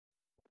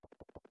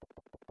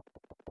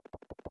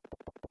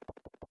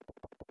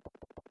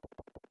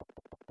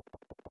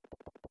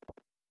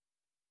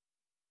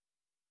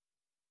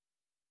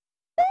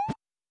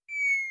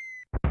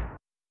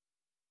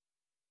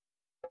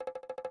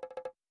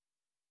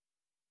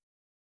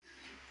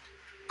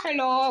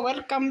Hello,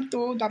 welcome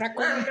to the record.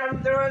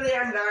 Welcome to the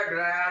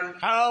underground.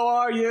 How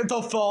are you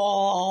to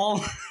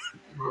fall?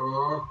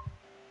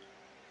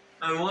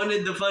 I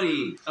wanted the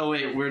funny. Oh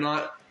wait, we're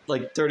not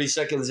like 30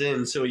 seconds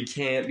in, so we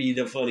can't be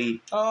the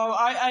funny. Oh,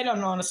 I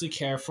don't honestly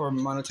care for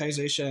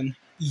monetization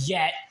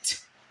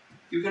yet.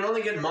 You can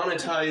only get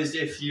monetized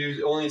if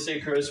you only say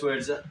curse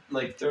words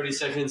like 30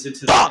 seconds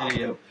into the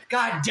video.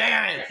 God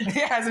damn it! It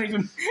hasn't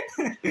even.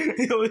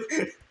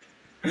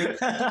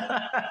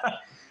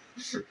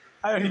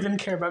 I don't even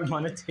care about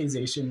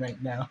monetization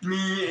right now.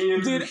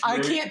 Dude,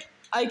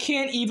 I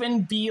can't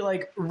even be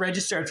like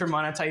registered for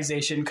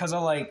monetization because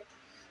of like,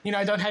 you know,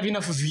 I don't have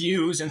enough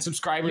views and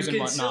subscribers and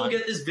whatnot. You can still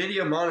get this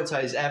video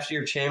monetized after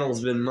your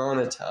channel's been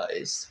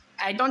monetized.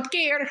 I don't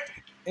care.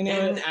 And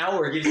an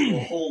hour gives you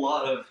a whole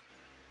lot of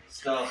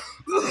stuff.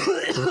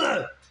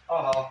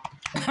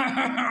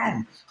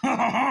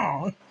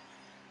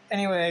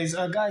 Anyways,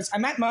 guys,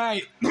 I'm at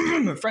my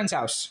friend's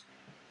house.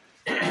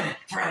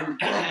 Friend.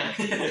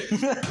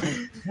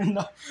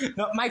 No,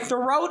 my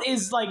throat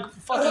is like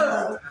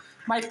fucking.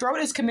 My throat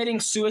is committing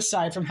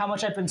suicide from how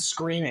much I've been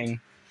screaming.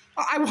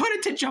 I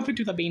wanted to jump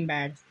into the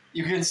beanbag.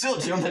 You can still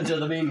jump into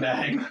the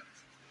beanbag.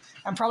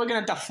 I'm probably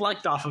gonna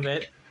deflect off of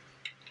it.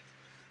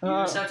 You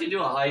just have to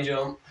do a high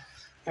jump.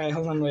 Alright,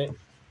 hold on, wait.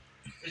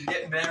 Just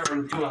get better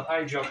and do a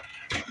high jump.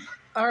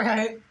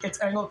 Alright,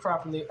 it's angled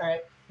properly.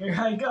 Alright, here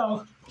I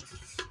go.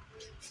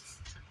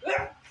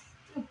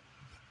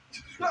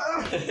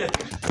 I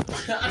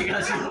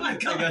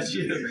got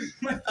you.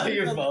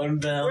 Your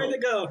phone fell. Where'd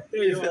it go?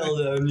 There You fell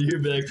down your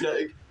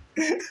backpack.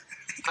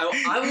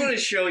 I'm going to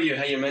show you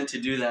how you meant to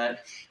do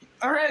that.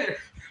 Alright,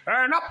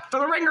 and up to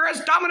the ringer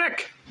is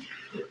Dominic.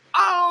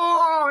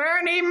 Oh,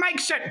 and he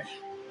makes it.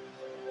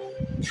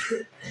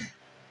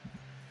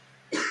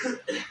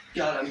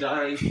 God, I'm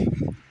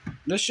dying.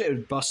 This shit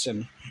is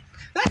bussin'.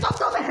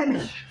 That's a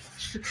man.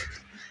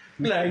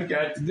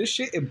 Blanket. This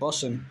shit is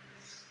bussin'.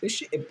 This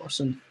shit is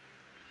bussin'.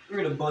 I'm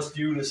going to bust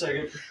you in a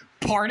second.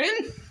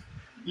 Pardon?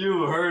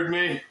 You heard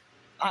me.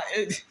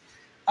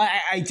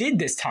 I did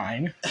this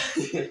time.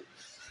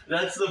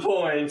 That's the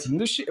point.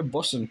 This shit is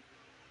bussin'.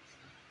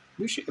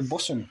 This shit is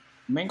bussin'.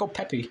 Mango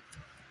peppy.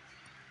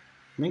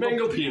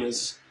 Mango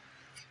penis.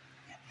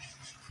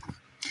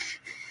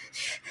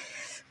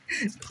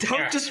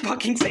 Don't just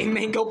fucking say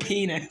mango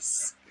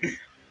penis.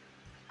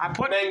 I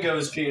put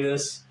Mango's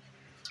penis.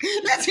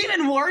 That's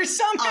even worse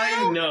somehow.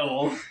 I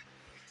know.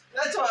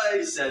 That's why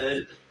I said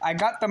it. I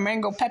got the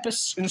mango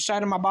peppers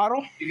inside of my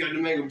bottle. You got the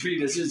mango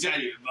penis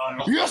inside your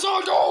bottle. Yes,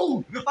 I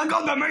do. I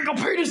got the mango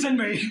penis in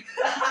me.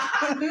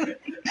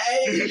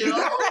 Hey,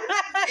 yo.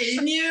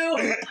 In you.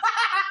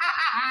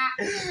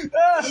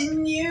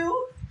 In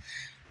you.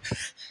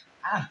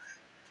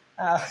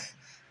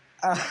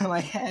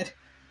 My head.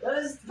 That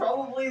is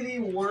probably the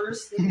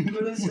worst thing you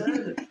could have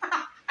said.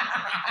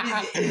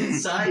 He's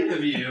inside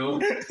of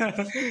you.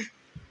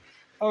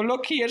 Oh,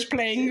 look, he is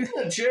playing.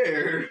 A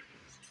chair.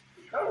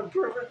 Got a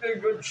perfectly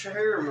good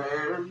chair,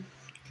 man.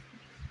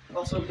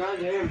 Also,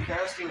 goddamn,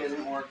 casting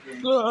isn't working.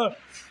 Yeah,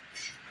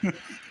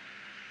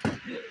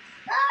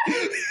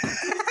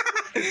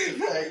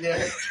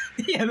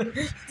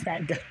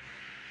 that guy.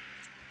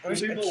 For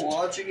people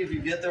watching, if you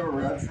get the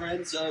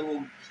reference, I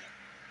will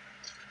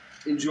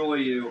enjoy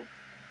you.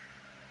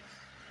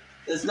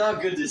 That's not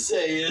good to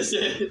say, is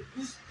it?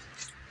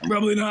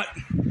 Probably not.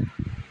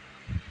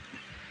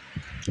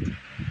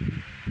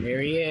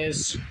 There he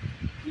is.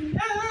 I'm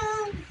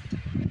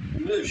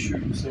gonna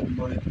shoot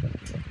somebody.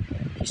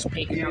 He's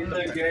picking In up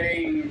the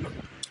game.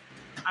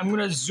 I'm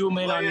gonna zoom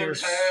in on your.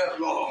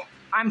 Oh.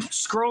 I'm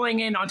scrolling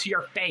in onto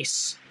your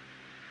face.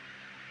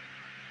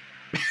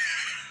 Do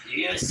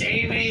you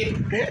see me?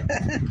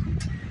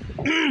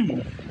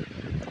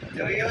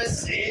 Do you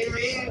see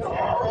me?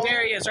 Oh.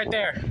 There he is, right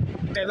there.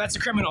 There, that's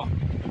the criminal.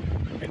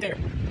 Right there.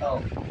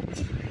 Oh.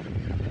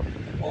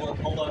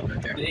 Hold on.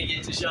 Right there. Didn't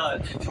get the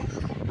shot.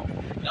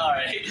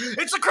 Alright.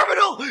 It's a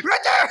criminal!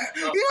 Right there!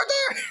 Oh. He's right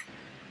there!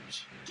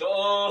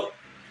 Oh.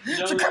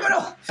 It's a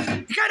criminal!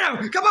 Get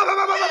him! Come on!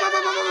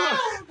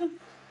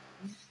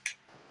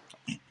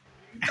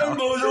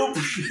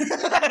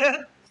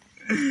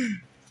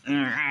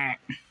 Alright.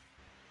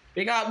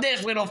 Pick up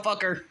this little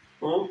fucker.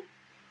 Oh?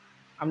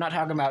 I'm not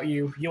talking about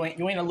you. You ain't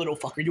a little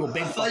fucker. You a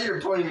big I thought fucker. you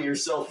were pointing at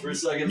yourself for a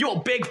second. You a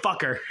big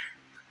fucker.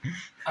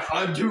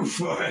 I do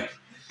fine.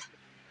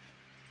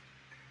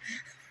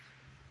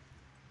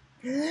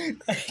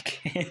 I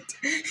can't.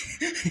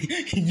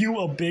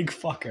 You a big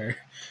fucker.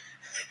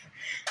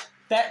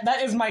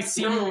 That is my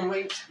senior. No,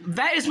 wait.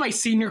 That is my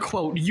senior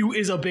quote. You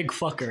is a big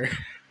fucker.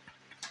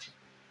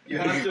 You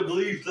have to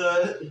believe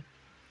that.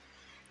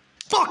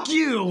 Fuck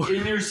you!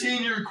 In your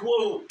senior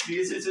quote,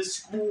 because it's a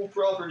school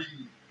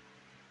property.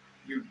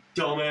 You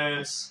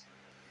dumbass.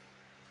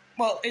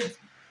 Well,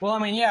 I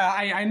mean, yeah,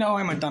 I know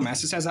I'm a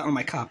dumbass. It says that on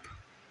my cup.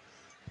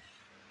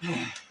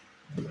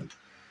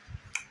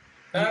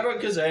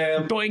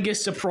 Abracazam.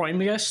 Boingus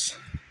Suproimus.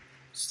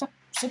 Stop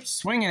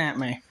swinging at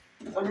me.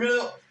 I'm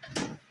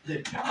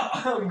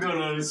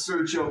gonna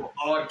search up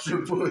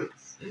octopus.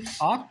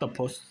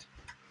 Octopus?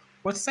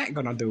 What's that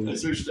gonna do? I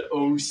searched the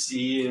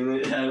OC and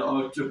it had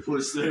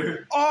octopus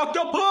there.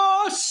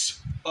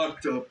 Octopus!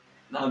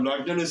 I'm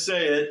not gonna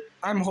say it.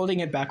 I'm holding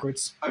it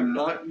backwards. I'm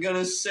not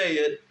gonna say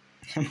it.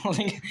 I'm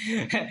holding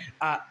it.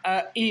 I'm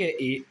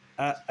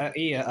not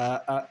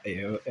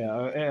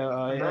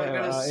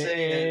gonna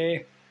say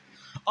it.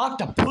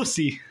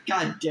 Octopussy.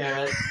 God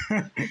damn it.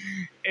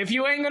 If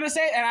you ain't gonna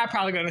say it, then I'm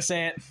probably gonna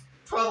say it.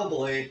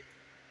 Probably.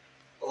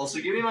 Also,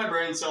 give me my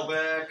brain cell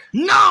back.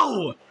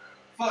 No!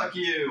 Fuck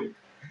you.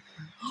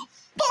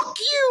 Fuck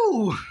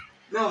you!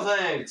 No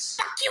thanks.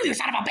 Fuck you, you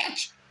son of a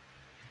bitch!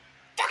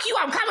 Fuck you,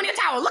 I'm coming to your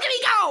tower. Look at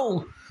me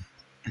go!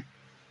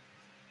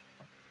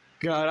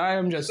 God, I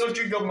am just... Such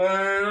a good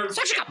man.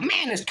 Such a good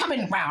man is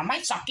coming round.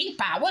 My sucking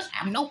powers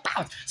have no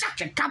powers.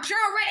 Such a cups are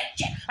already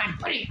shit. I'm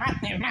pretty... Are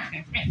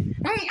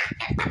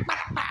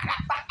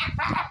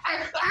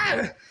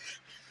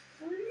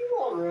you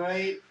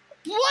alright?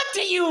 What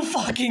do you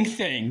fucking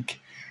think?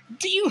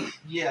 Do you...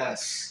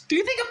 Yes. Do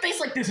you think a face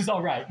like this is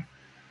alright?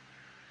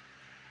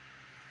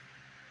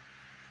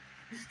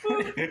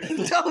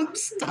 Don't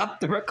stop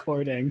the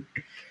recording.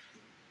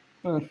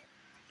 I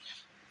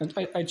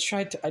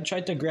tried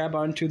to grab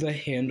onto the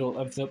handle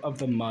of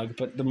the mug,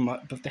 but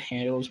the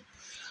handle's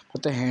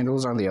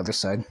on the other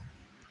side.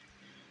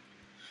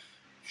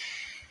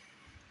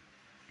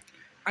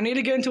 I need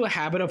to get into a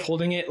habit of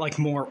holding it like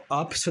more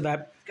up so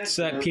that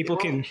people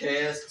can.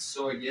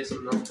 So I guess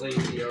I'm not playing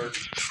VR.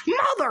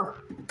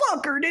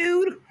 Motherfucker,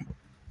 dude.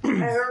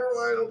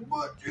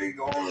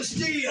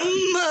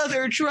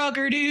 Mother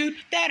trucker, dude.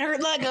 That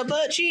hurt like a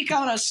butt cheek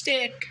on a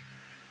stick.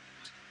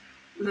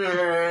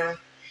 Nah.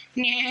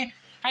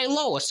 Hey,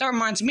 Lois, that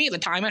reminds me of the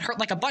time it hurt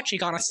like a butt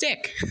cheek on a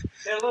stick.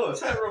 Hey, Lois,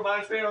 that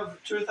reminds me of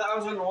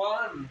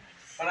 2001,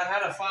 when I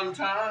had a fun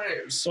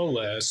time.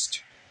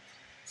 Celeste.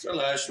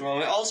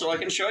 Well, also, I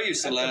can show you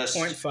Celeste.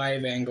 At the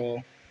 0.5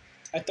 angle.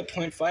 At the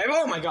 0.5.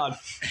 Oh, my God.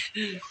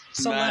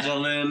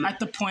 Madeline. At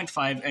the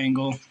 0.5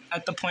 angle.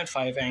 At the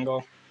 0.5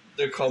 angle.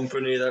 The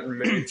company that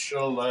made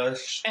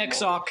Celeste.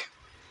 Exoc.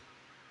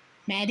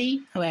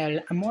 Maddie? Well,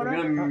 I'm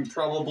gonna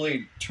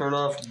probably turn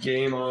off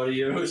game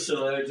audio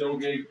so that I don't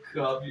get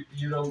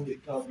you don't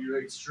get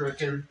copyright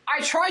stricken.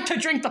 I tried to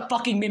drink the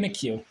fucking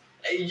Mimikyu.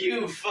 Hey,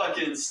 you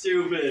fucking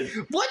stupid.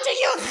 What do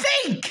you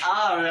think?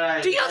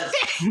 Alright. Do you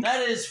think?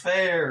 That is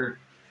fair.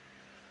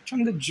 I'm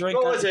trying to drink.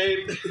 Roll of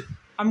tape.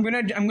 I'm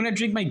gonna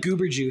drink my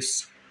goober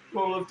juice.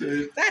 Roll of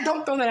tape.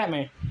 Don't throw that at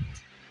me.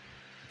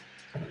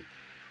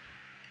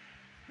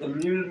 I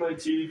muted my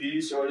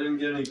TV so I didn't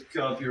get any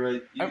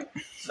copyright.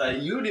 So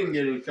that you didn't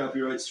get any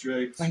copyright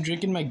strikes. I'm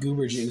drinking my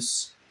goober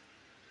juice.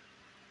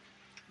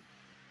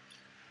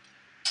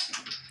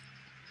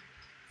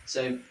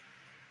 Same.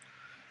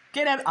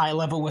 Get at eye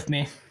level with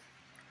me.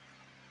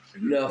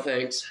 No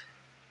thanks.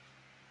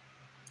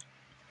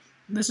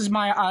 This is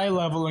my eye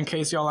level, in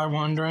case y'all are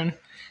wondering.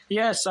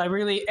 Yes, I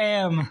really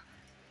am.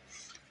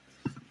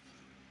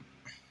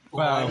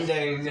 Wow.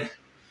 Blinding.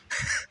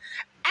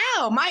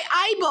 Ow, my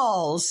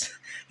eyeballs!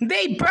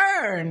 They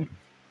burn!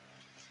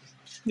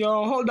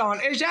 Yo, hold on.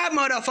 Is that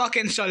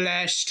motherfucking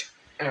Celeste?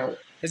 Ow.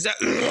 Is that...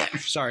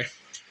 Sorry.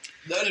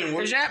 That didn't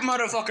work. Is that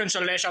motherfucking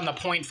Celeste on the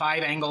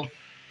 0.5 angle?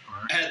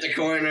 At the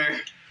corner.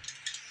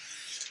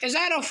 Is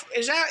that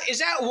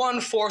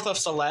 1/4 of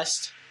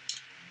Celeste?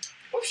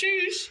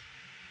 Oopsies.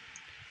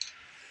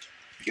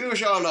 You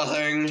saw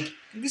nothing.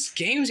 This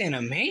game's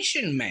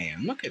animation,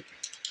 man. Look at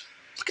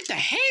the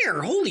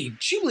hair. Holy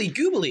jibbly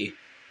goobly.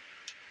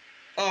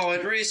 Oh,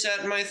 it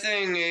reset my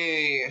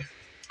thingy.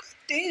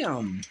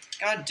 Damn.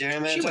 God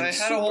damn it. I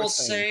had a whole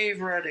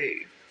save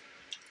ready.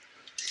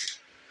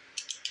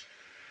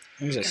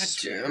 There's a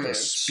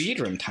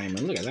speedrun timer.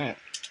 Look at that.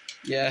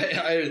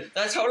 Yeah,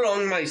 that's how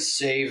long my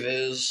save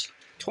is.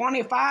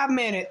 25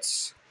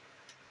 minutes.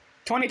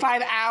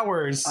 25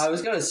 hours. I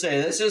was gonna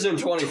say, this isn't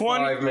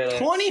 25 minutes.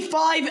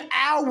 25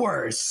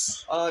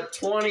 hours.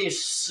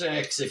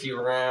 26 if you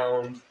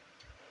round.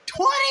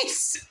 20.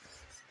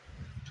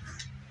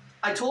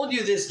 I told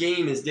you this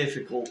game is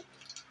difficult.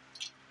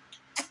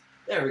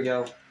 There we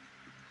go.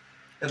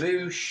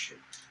 Haboosh.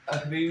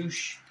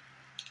 Haboosh.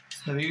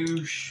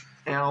 Haboosh.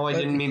 Ow, I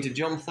didn't mean to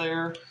jump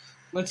there.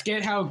 Let's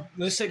get how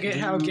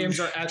games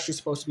are actually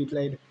supposed to be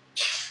played.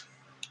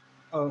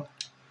 Oh.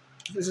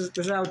 This is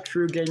how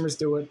true gamers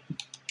do it.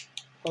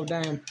 Oh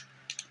damn.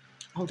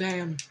 Oh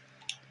damn.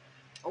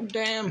 Oh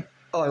damn.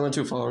 Oh, I went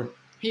too far.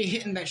 He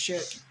hitting that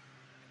shit.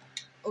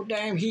 Oh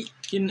damn, he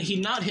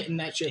not hitting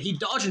that shit. He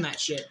dodging that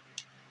shit.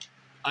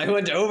 I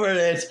went over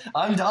it.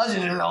 I'm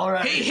dodging it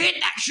already. He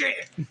hit that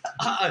shit.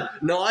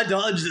 No, I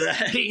dodged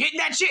that. He hit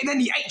that shit and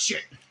then he ate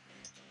shit.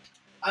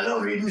 I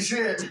don't eat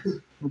shit.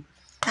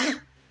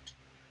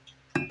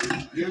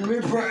 Give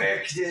me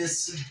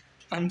practice.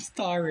 I'm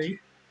sorry.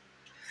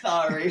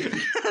 Sorry.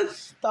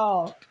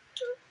 Stop.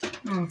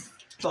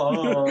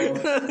 Stop.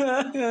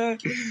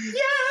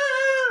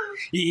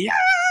 Yeah.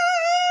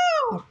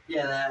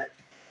 Yeah, that.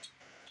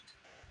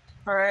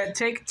 Alright,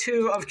 take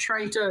 2 of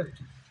trying to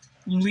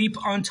leap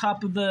on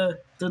top of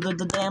the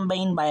damn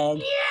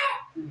beanbag.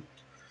 Yeah.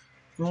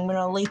 I'm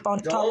gonna leap on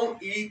top.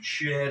 Don't eat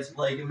shit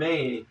like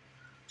me.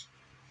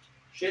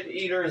 Shit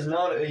eater is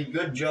not a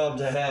good job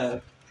to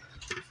have.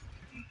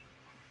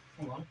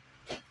 Hold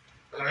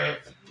on.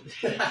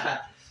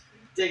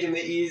 Taking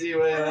the easy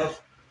way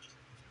up.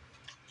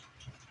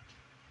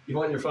 You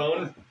want your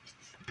phone?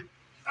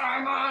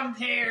 I'm on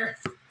here.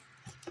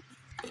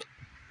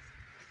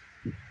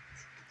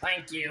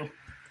 Thank you.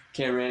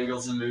 Camera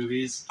angles in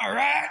movies.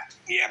 Alright.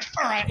 Yep.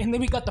 Alright. And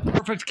then we got the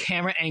perfect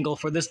camera angle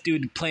for this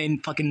dude playing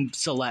fucking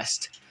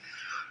Celeste.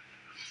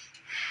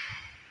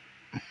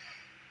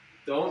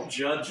 Don't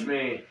judge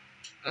me.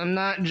 I'm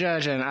not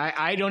judging.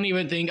 I don't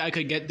even think I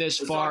could get this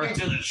far. Talking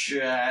to the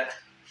chat.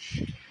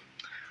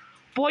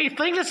 Boy, you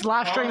think this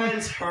live stream...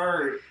 Comments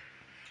hurt.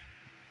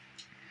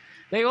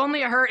 They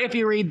only hurt if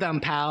you read them,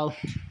 pal.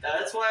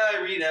 That's why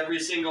I read every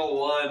single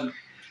one.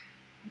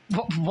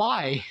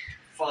 Why?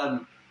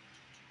 Fun.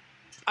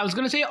 I was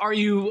gonna say, are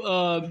you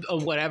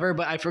whatever,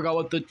 but I forgot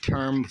what the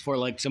term for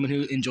like someone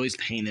who enjoys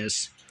pain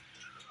is.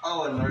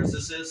 Oh, a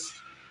narcissist?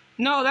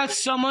 No,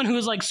 that's someone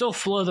who's like so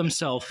full of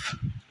themselves.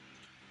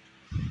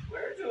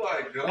 Where do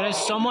I go? That is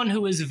someone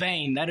who is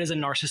vain. That is a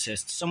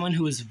narcissist. Someone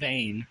who is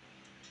vain.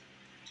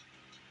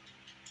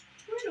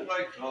 Where do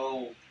I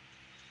go?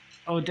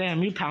 Oh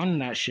damn, you pounding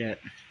that shit.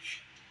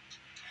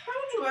 How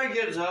do I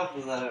get up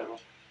with that?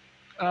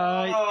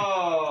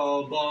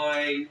 Oh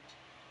boy.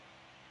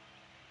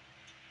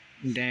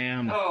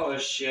 Damn. Oh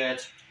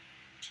shit.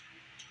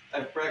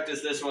 I've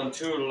practiced this one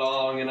too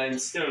long and I'm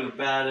still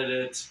bad at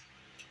it.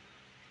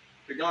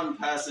 I've gone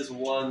past this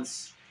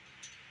once.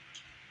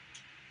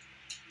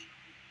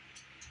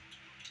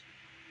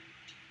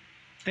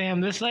 Damn,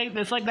 this like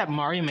that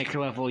Mario Maker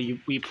level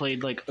we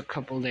played like a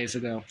couple days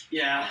ago.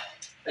 Yeah.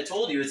 I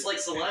told you, it's like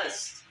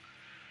Celeste.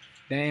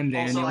 Damn,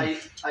 Daniel.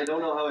 Also, I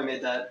don't know how I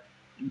made that.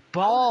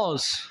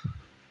 Balls.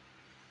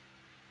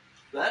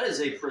 That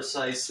is a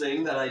precise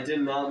thing that I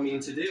did not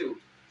mean to do.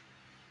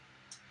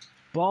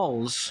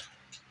 Balls.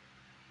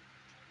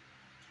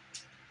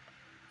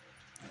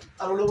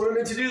 I don't know what I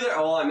meant to do there.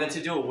 Oh, I meant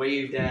to do a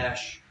wave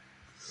dash.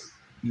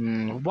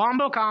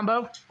 Wombo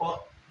combo.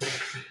 Oh.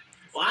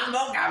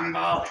 Wombo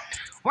combo.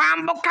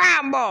 Wombo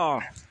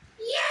combo.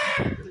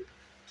 Yeah.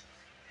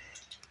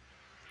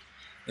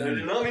 I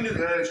did not mean to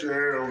dash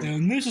down.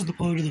 And this is the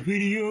part of the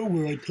video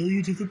where I tell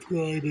you to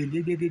subscribe and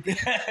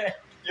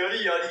Yada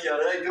yada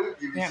yada, I don't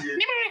give a shit.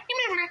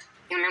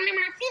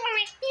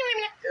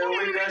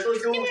 Wave dash,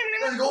 let's go.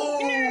 Let's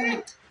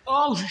go.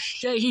 Oh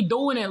shit, he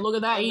doing it. Look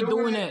at that, he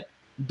doing it.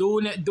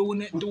 Doing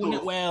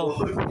it well.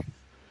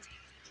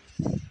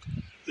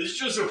 This is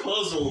just a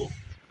puzzle.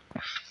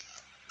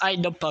 I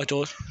the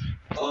puzzles.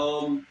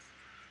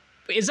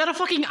 Is that a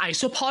fucking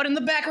isopod in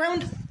the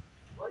background?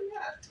 Oh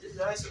yeah, it's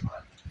an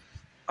isopod.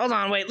 Hold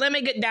on, wait, let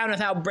me get down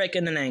without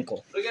breaking an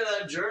ankle. Look at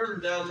that germ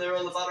down there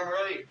on the bottom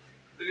right.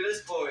 Look at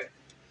this boy.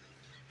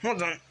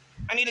 Hold on.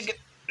 I need to get...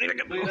 Look at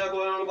that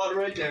boy on the bottom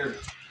right there.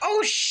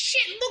 Oh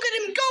shit, look at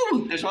him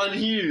go! There's one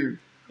here.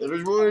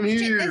 There's one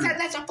here. Shit,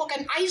 that's a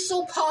fucking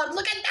isopod,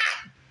 look at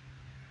that!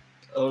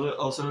 Oh,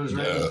 also there's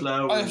random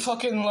flowers. I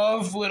fucking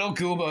love little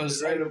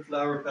goobas. Random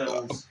flower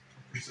petals.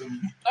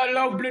 I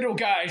love little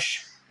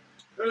guys.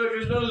 Oh, look,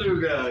 there's another little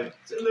guy.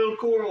 It's a little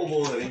coral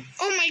boy.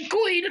 Oh my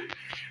god!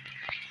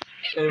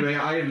 Anyway,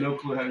 I have no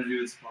clue how to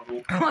do this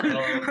puzzle.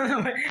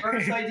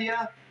 First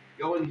idea,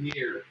 go in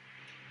here.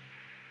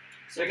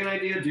 Second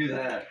idea, do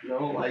that.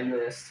 No, I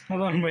missed.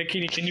 Hold on, wait,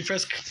 can you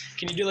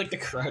do like the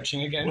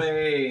crouching again?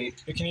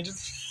 Wait. Or can you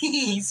just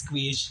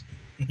squish?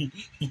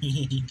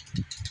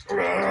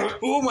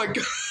 Oh my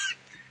god!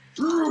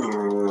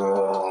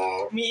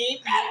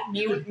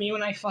 me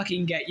when I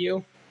fucking get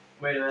you.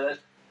 Wait a minute.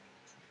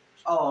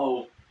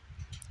 Oh.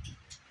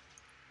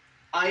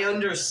 I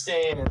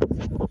understand.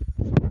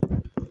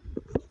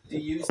 Do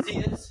you see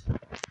it?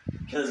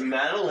 Because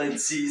Madeline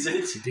sees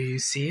it. Do you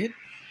see it?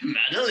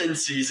 Madeline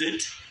sees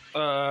it.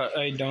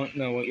 I don't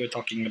know what you're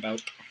talking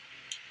about.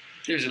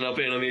 There's an up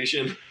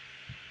animation.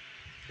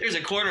 There's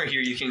a corner here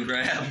you can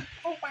grab.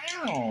 Oh,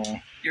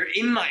 wow. You're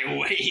in my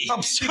way.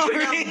 I'm sorry. You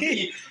could not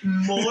be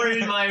more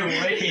in my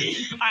way.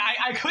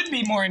 I could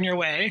be more in your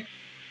way.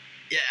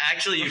 Yeah,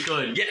 actually you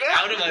could. Get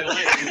out of my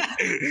way.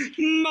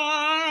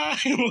 My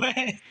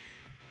way.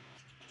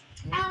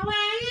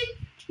 Away.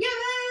 Your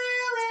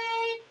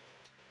way.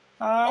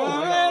 Oh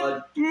my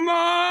god. My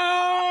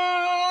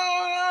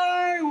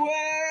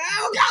way.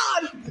 Oh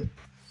god!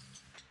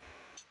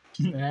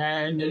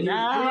 And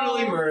now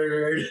brutally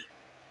murdered.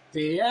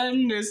 The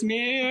end is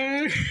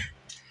near.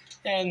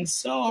 And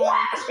so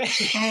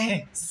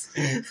face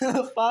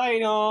the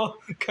final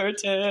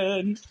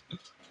curtain.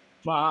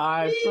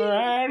 My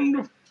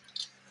friend.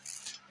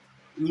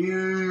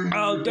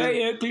 I'll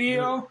day it,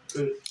 Cleo.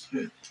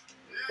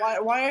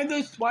 Why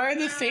are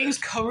the things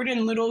covered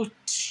in little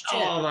shit?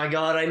 Oh my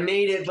god, I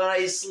made it, but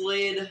I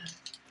slid.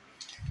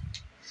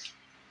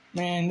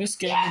 Man, this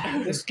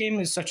game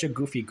is such a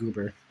goofy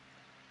goober.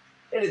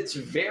 And it's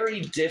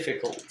very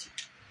difficult.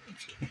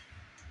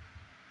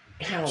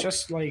 Ow.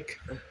 Just like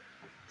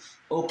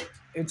Oh,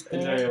 It's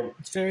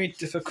very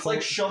difficult. It's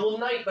like Shovel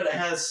Knight, but it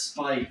has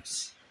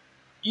spikes.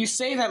 You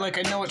say that like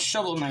I know what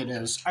Shovel Knight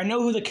is. I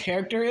know who the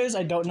character is.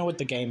 I don't know what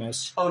the game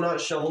is. Oh, not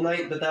Shovel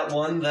Knight, but that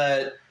one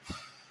that,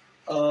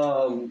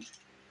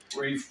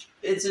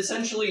 it's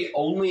essentially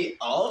only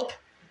up,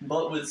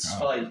 but with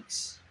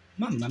spikes.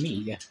 Mamma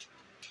mia.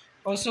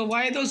 Also,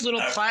 why are those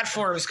little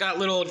platforms got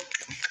little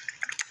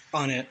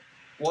on it?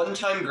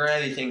 One-time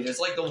gravity thing. It's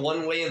like the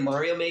one-way in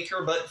Mario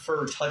Maker, but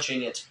for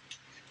touching it.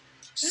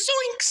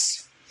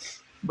 Zoinks!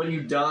 But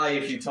you die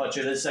if you touch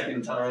it a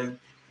second time.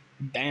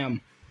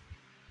 Damn.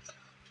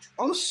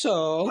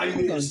 Also,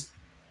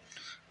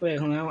 wait,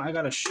 hold on. I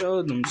gotta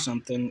show them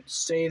something.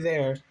 Stay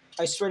there.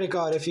 I swear to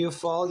God, if you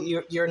fall,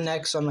 you're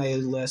next on my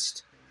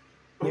list.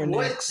 You're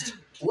next.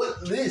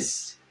 What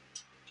list?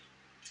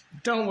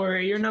 Don't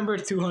worry, you're number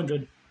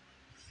 200.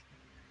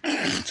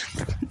 That's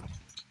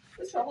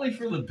probably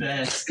for the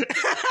best.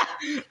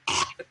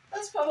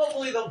 That's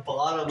probably the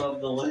bottom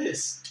of the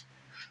list.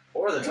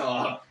 Or the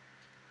top.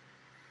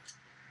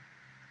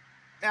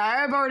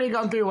 I've already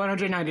gone through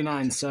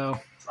 199, so...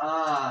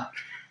 Ah.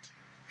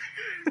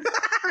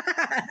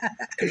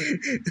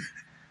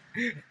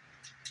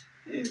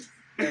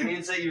 That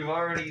means that you've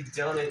already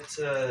done it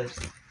to...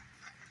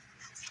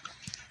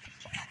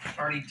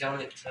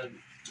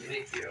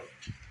 Video.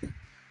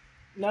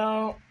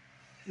 No.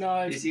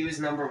 Because he was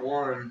number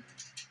 1.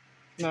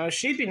 No,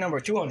 she'd be number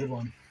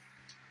 201.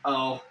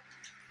 Oh.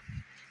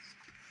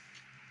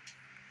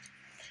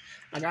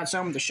 I got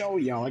something to show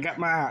y'all. I got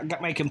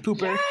my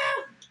computer. Yeah.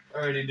 I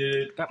already did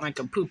it. Got my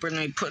computer and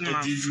I put in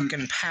my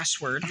fucking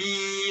password. I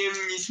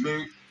am the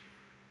smart.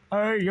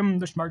 I am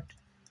the smart.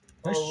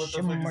 Oh, what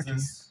the fuck is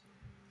this?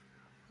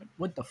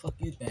 What the fuck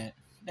is that?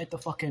 That's the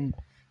fucking...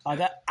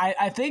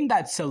 I think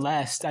that's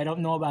Celeste. I don't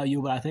know about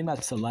you, but I think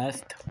that's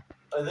Celeste.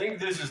 I think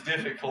this is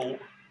difficult.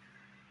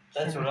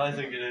 That's what I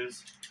think it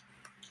is.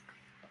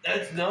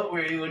 That's not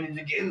where you wanted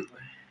to go.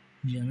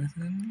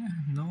 Jonathan?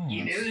 No.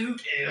 You know who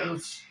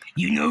else?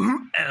 You know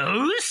who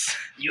else?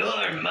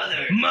 Your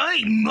mother.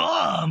 My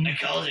mom. I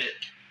called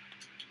it.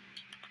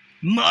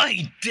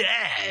 My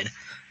dad.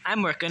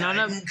 I'm working on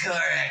a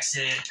car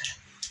accident.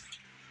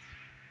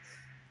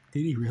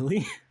 Did he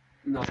really?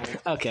 No.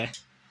 Okay.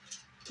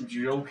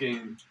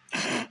 Joking.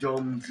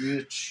 Dumb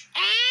bitch.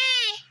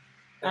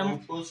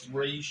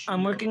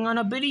 I'm working on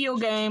a video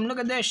game. Look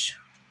at this.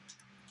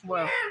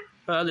 Well,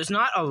 there's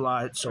not a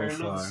lot so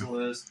far.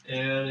 Celeste,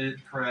 and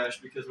it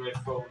crashed because my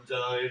phone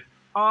died.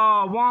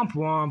 Oh, womp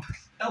womp.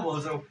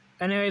 L0.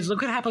 Anyways,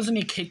 look what happens when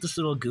you kick this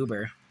little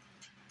goober.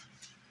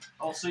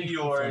 Also,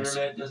 your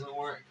internet doesn't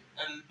work.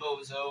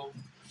 L0.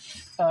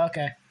 Oh,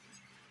 okay.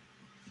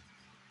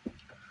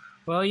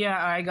 Well, yeah,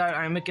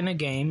 I'm making a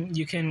game.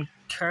 You can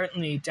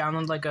currently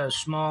download like a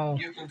small...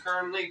 You can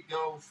currently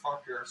go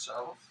fuck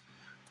yourself.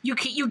 You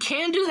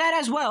can do that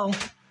as well.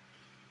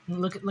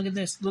 Look at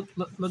this. Look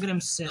at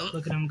him sit.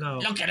 Look at him go.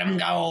 Look at him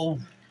go.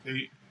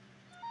 Hey,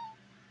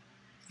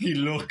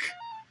 look.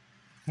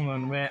 Hold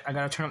on, wait. I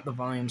gotta turn up the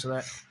volume so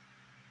that...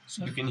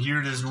 You can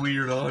hear this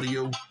weird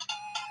audio.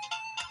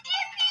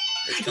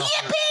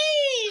 Yippee!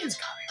 It's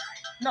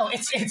copyright. No,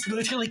 it's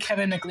literally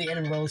Kevin McLeod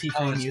and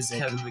royalty-free music.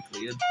 Kevin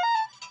McLeod.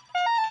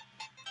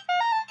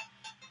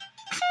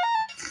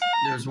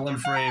 There's one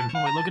frame.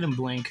 Oh, wait, look at him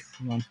blink.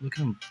 Hold on. Look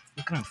at him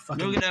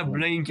fucking... Look at that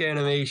blink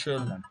animation.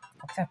 Hold on.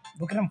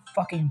 Look at him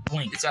fucking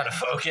blink. It's out of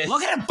focus.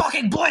 Look at him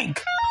fucking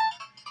blink!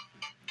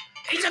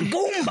 He's a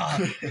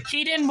Goomba!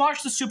 He didn't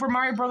watch the Super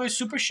Mario Brothers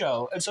Super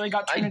Show, and so he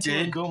got turned into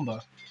a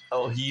Goomba.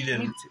 Oh, he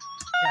didn't.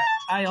 Yeah,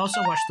 I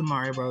also watched the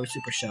Mario Brothers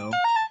Super Show.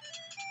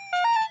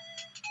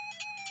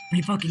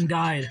 He fucking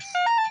died.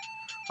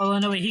 Oh,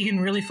 no, wait, he can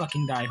really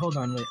fucking die. Hold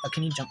on, wait.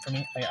 Can you jump for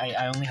me?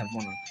 I only have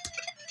one.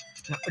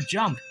 No,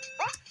 jump!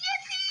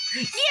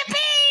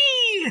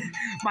 Yippee!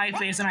 My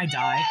face and I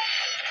die.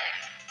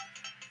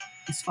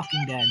 He's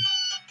fucking dead.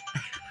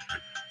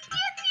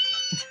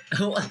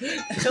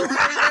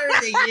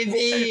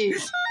 Yippee!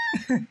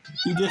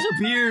 He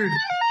disappeared.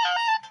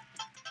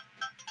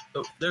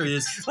 Oh, there he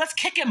is. Let's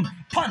kick him!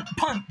 Punt!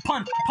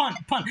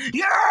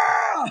 Yeah!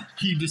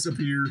 He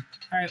disappeared.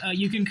 Alright,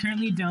 you can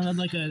currently download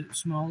like a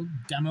small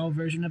demo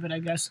version of it, I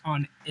guess,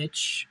 on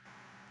itch.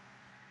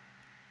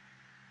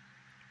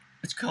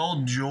 It's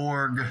called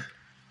Jorg.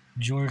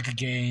 Jorg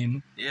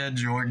game. Yeah,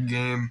 Jorg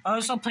game. I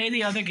also play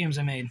the other games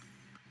I made.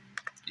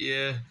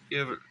 Yeah, you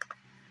have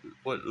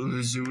what,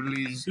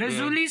 L0STRooms?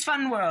 L0STRooms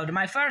Fun World,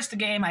 my first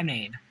game I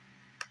made.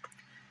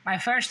 My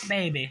first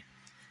baby.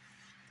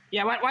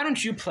 Yeah, why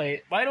don't you play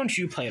it? Why don't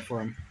you play it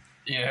for him?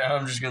 Yeah,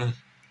 I'm just gonna...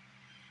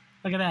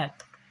 Look at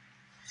that.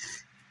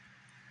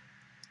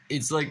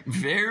 It's, like,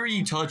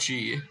 very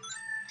touchy.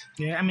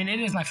 Yeah, I mean, it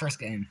is my first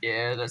game.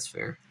 Yeah, that's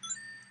fair.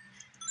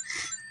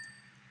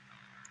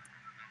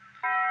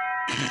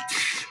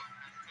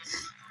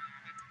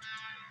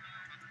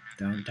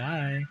 Don't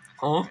die.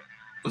 Huh?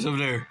 What's over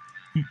there?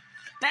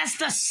 That's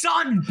the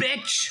sun,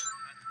 bitch!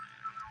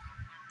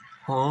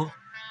 Huh?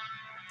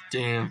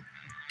 Damn.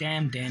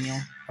 Damn, Daniel.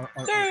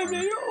 Damn,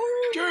 Daniel.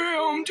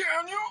 Damn,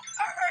 Daniel.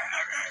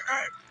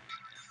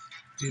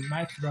 Dude,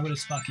 my throat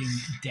is fucking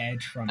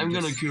dead from I'm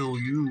gonna kill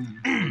you.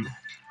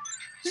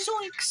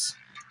 Zoinks!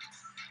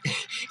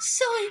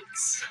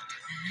 Zoinks!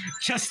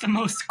 Just the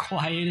most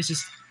quiet is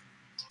just...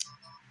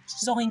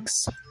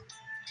 Zoinks!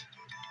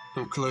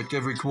 I'll collect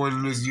every coin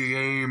in this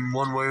game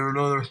one way or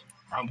another.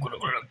 I'm gonna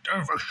collect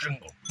every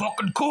single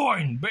fucking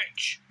coin,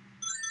 bitch!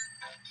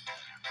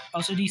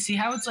 Also, do you see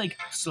how it's, like,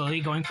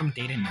 slowly going from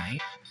day to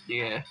night?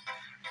 Yeah.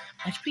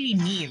 That's pretty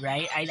neat,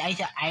 right?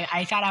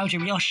 I thought I was a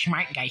real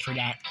smart guy for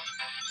that.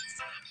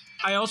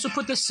 I also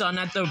put the sun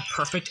at the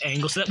perfect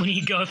angle so that when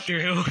you go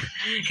through,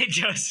 it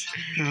just...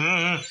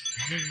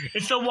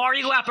 It's the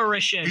Wario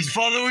apparition. He's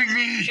following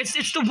me! It's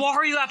the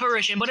Wario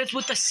apparition, but it's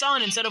with the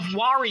sun instead of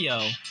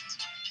Wario.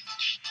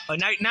 Oh,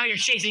 now you're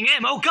chasing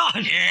him. Oh, God!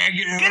 Yeah,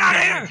 Get out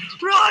of here!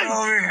 Run! Get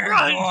over here,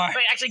 Run! boy.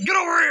 Wait, actually, get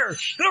over here!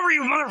 Get over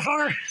here, you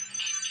motherfucker!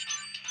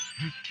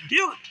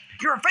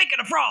 You're a fake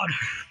and a fraud!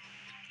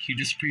 He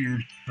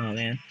disappeared. Oh,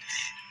 man.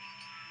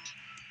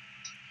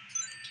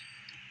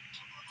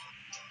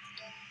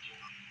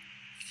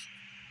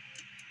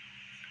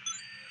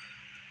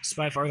 It's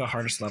by far the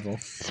hardest level.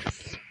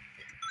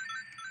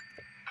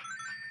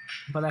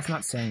 But that's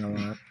not saying a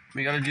lot.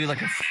 We gotta do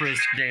like a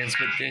frisk dance,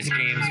 but this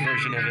game's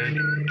version of it.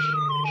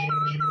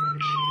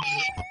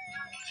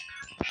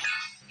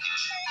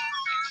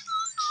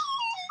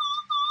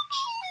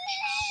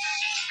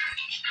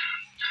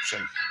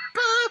 Sure.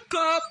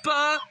 Ba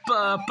ba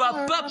ba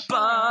ba ba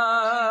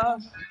ba.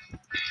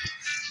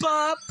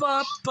 Ba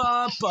ba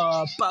ba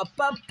ba ba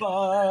ba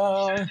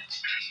ba.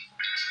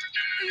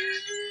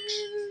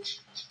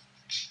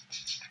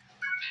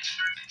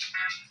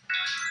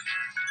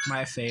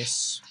 My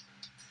face.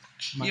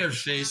 Your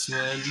face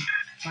when.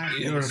 My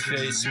Your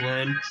face face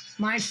when.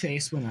 My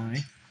face when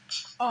I.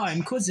 Oh,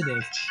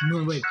 inquisitive.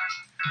 No, wait.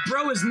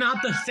 Bro is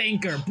not the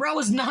thinker. Bro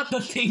is not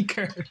the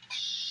thinker.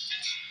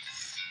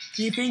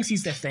 He thinks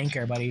he's the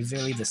thinker, but he's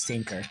really the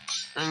stinker.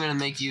 I'm gonna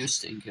make you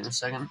stink in a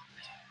second.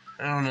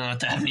 I don't know what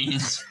that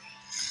means.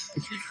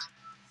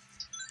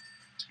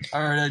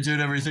 Alright, I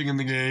did everything in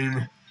the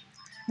game.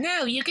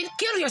 No, you can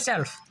kill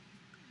yourself.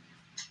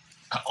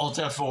 Alt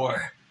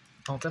F4.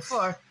 Alt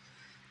F4.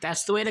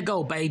 That's the way to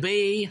go,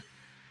 baby.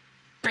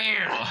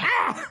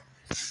 Ah!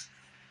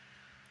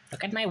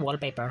 Look at my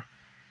wallpaper.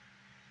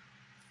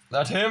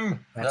 That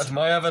him? That's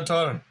my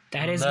avatar.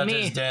 That is That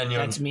me. is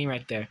Daniel. That's me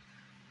right there.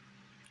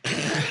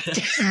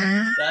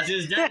 That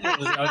is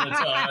Daniel's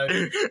avatar.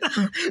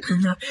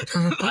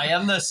 I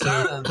am the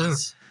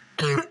suns.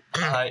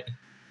 I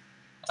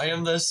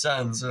am the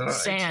suns. Right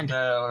Sand.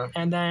 now.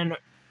 And then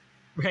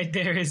right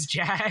there is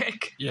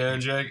Jack. Yeah,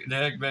 Jack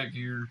back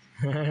here.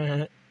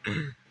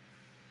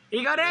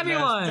 He got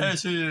everyone.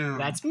 That's him.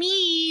 That's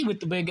me with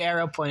the big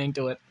arrow pointing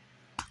to it.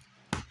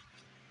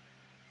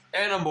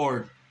 And I'm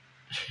bored.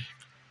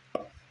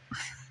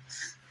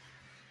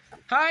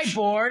 Hi,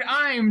 board.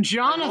 I'm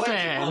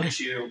Jonathan. Punch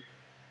you.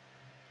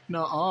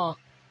 Nuh-uh. Ow!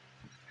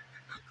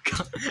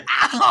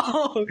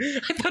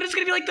 I thought it was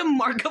gonna be like the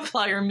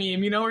Markiplier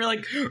meme, you know, where he,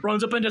 like,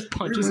 runs up and just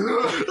punches.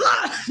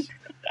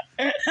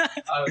 I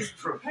was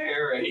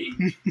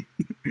preparing.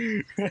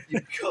 You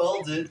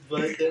called it,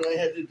 but then I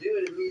had to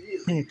do it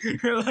immediately.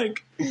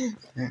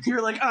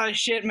 You're like, oh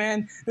shit,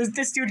 man.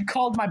 This dude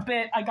called my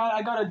bit. I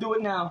gotta do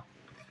it now.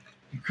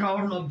 You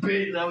called him a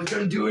bit, and I was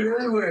gonna do it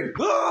anyway.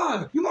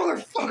 Ah, you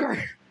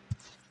motherfucker!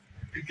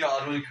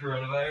 God, with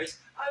coronavirus,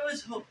 I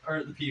was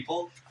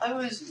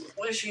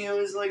wishing it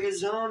was like a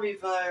zombie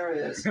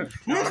virus.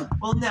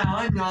 Well, now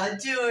I'm not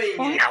doing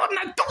Well, it. now I'm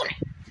not doing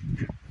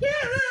it. Yeah.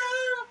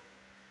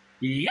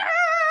 Yeah.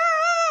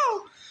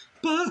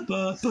 Ba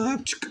ba ba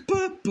chicka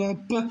ba ba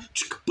ba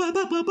chicka ba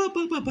ba ba ba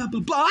ba ba ba ba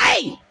ba.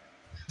 Hey!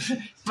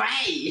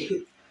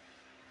 Bye.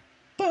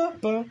 Ba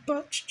ba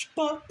ba chicka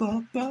ba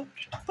ba ba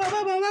ba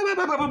ba ba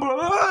ba ba ba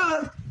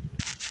ba.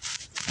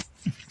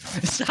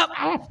 Stop!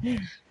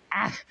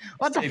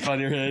 What the? Safe on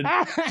your head.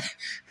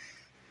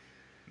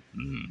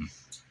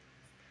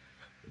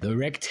 The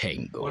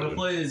rectangle. Want to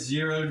play a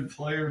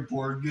zero-player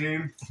board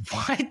game?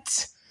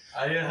 What?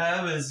 I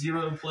have a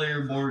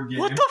zero-player board game.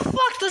 What the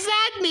fuck does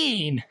that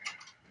mean?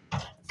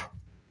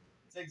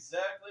 It's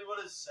exactly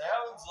what it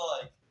sounds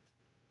like.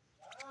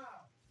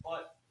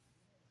 What?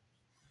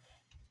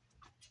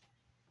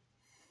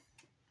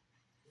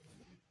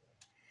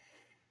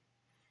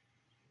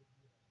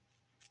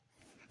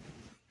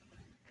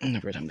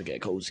 Never time to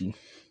get cozy.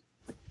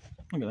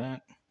 Look at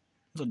that.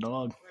 It's a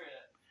dog.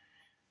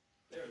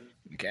 There it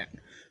is. Cat.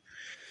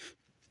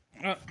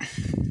 Oh.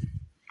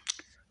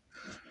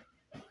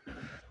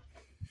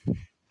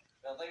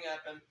 Nothing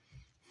happened.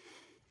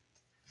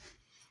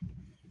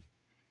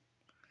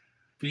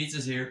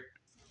 Pizza's here.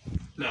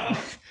 No.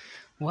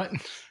 What?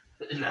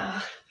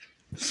 Nah.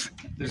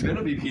 There's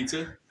gonna be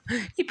pizza.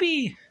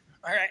 Yippee!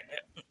 Alright.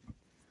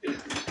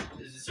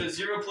 It's a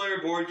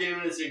zero-player board game,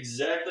 and it's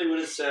exactly what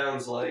it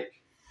sounds like.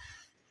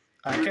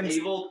 I can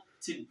able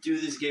to do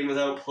this game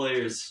without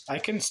players.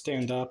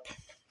 stand up.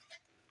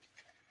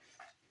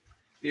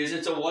 Because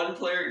it's a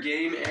one-player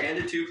game and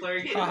a two-player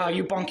game. Haha,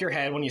 you bonk your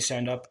head when you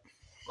stand up.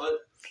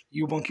 What?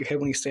 You bonk your head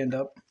when you stand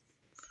up.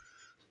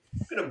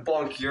 I'm gonna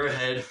bonk your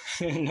head.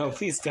 No,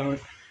 please don't.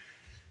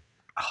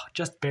 Oh,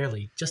 just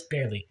barely. Just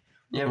barely.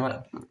 Yeah, Look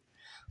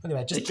at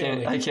that. Just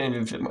barely. I can't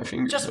even fit my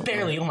fingers. Just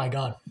barely. Oh my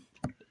god.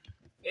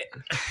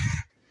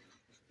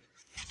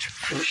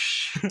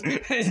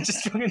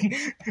 Just fucking.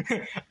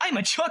 I'm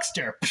a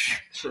chuckster.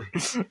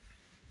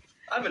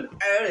 I'm an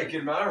attic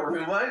in my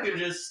room. I can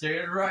just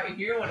stand right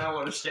here when I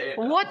want to stand.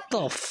 What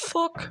the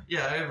fuck?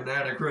 Yeah, I have an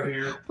attic right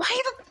here.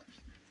 Why the?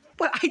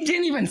 What? I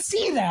didn't even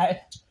see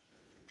that.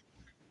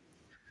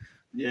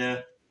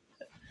 Yeah.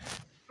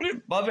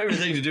 My favorite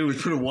thing to do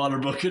is put a water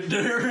bucket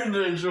there, and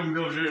then someone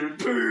goes in and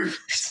poof.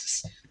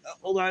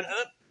 Hold on.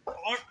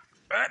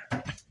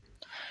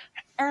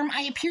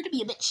 I appear to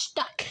be a bit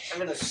stuck. I'm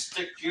gonna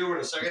stick you in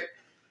a second.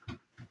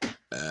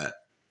 I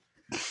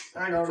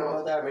don't know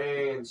what that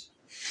means.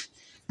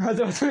 I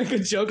thought to make a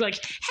joke like,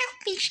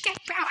 help me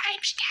stuck, bro,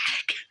 I'm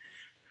stuck.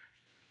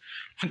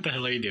 What the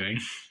hell are you doing?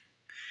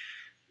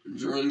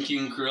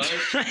 Drinking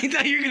crush. I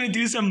thought you were gonna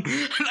do some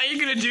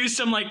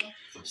like.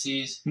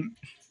 Oopsies.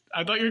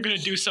 I thought you were gonna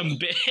do some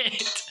bit.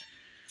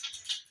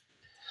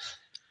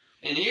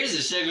 And here's a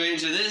segue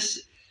into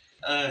this,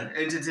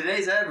 into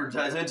today's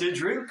advertisement to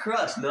drink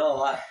crush.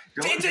 No, I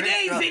don't. And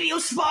today's video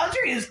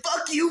sponsor is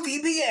Fuck You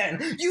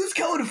VPN. Use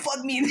code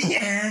Fuck Me in the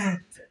ass.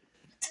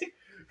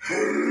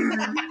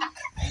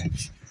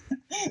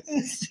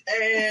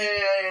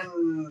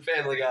 And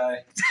Family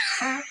Guy.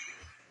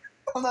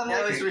 Hold on,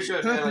 now we switch to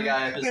a Family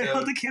Guy episode.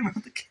 Hold the camera.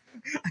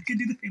 I can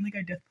do the Family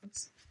Guy death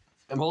pose.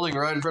 I'm holding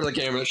right in front of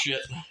the camera.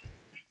 Shit.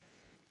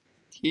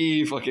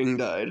 He fucking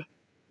died.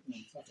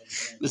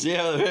 See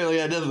how the Family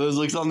Guy death pose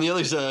looks on the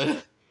other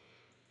side.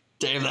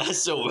 Damn,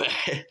 that's so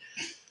bad.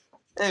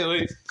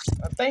 Anyway.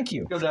 Thank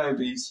you. Go die in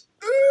peace.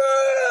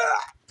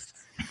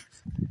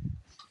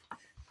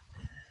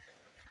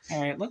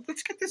 Alright,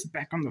 let's get this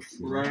back on the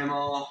floor.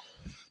 Grandma.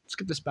 Let's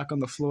get this back on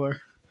the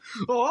floor.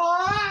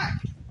 Oh!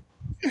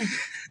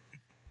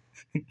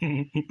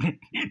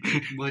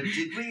 What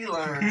did we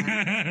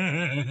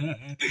learn?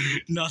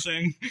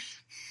 Nothing.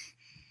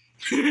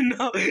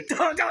 No,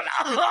 don't.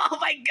 Oh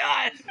my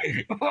god.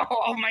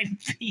 Oh, my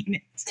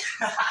penis.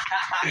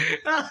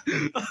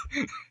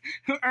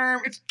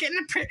 It's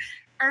getting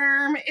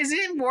is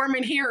it warm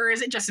in here or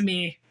is it just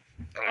me?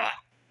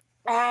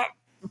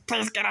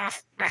 Please get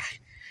off.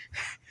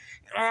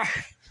 Guys,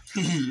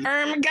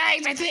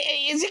 I think,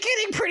 is it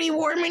getting pretty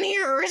warm in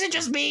here or is it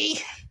just me?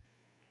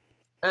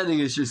 I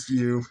think it's just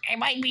you. It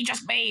might be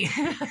just me.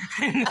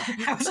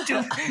 How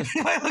stupid.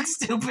 Do I look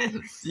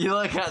stupid? You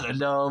look kind of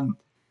dumb.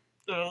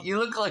 You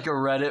look like a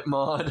Reddit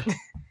mod.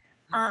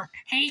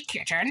 Hey,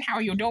 kitten, how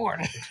you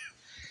doing?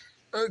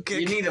 Okay.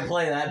 You need to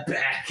play that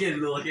back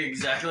and look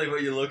exactly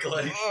what you look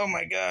like. Oh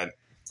my god.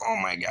 Oh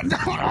my god.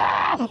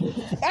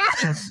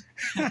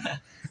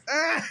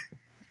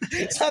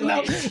 Stop!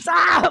 No.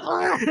 Stop!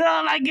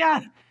 Oh my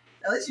god.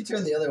 At least you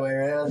turned the other way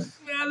around.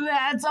 Well,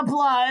 that's a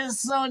plus.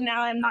 So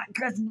now I'm not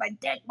crushing my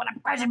dick, but I'm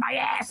crushing my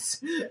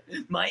ass.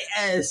 My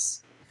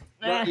S.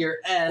 Not your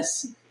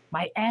S.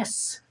 My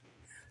S.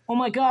 Oh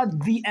my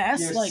god, the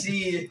S? Your like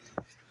C.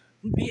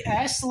 The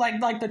S like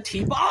the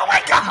T. Oh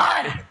my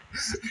god!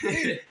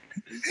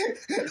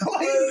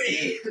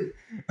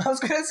 I was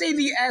gonna say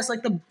the S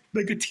like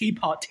a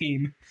teapot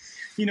team.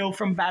 You know,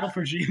 from Battle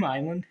for Dream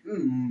Island.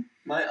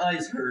 My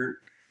eyes hurt.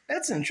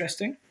 That's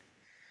interesting.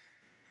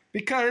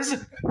 Because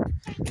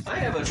I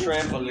have a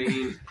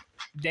trampoline.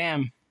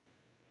 Damn.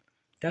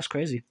 That's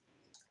crazy.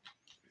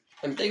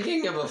 I'm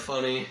thinking of a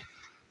funny.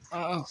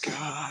 Oh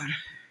god.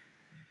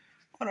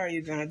 What are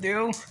you gonna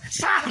do?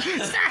 Stop!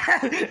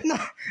 Stop! No,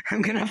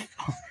 I'm gonna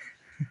fall.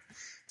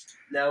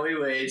 Now we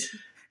wait.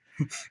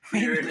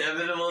 Your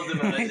inevitable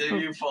demise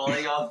of you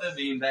falling off the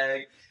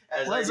beanbag.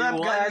 What's up,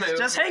 guys? Move.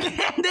 Just hang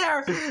it in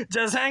there.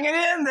 Just hang it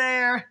in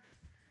there.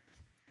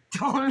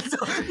 Don't.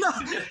 No.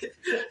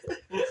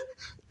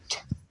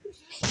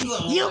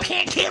 You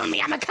can't kill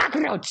me. I'm a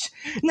cockroach.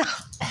 No.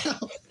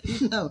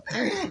 No.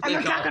 I'm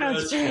a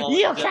cockroach.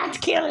 You can't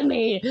kill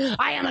me.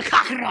 I am a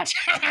cockroach.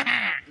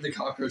 The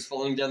cockroach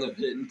falling down the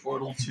pit in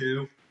Portal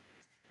 2.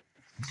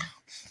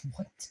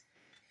 What?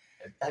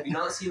 Have you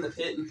not seen the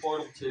pit in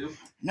Portal 2?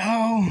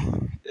 No.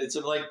 It's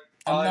like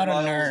I'm not a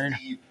 5 miles nerd.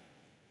 deep,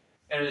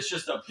 and it's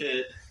just a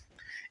pit.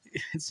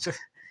 It's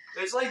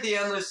It's like the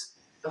endless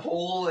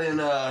hole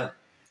in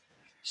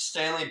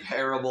Stanley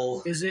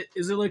Parable. Is it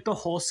like the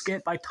whole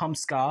skit by Tom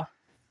Ska?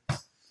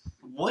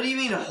 What do you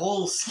mean a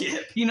hole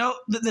skip? You know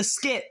the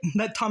skit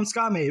that Tom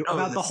Ska made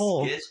about the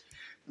hole. Skit?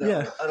 No,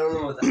 Yeah. I don't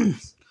know what that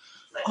is.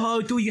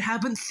 Oh, dude, you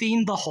haven't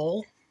seen the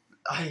hole?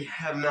 I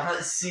have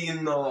not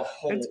seen the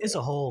hole. It's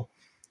a hole.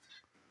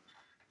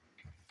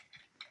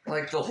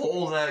 Like the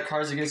hole that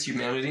Cards Against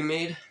Humanity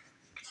made?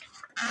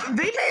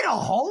 They made a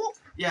hole?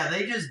 Yeah,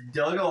 they just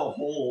dug a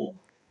hole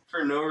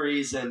for no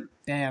reason.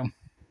 Damn.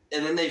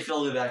 And then they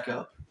filled it back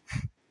up.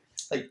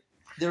 Like,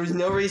 there was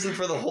no reason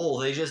for the hole.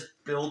 They just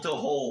built a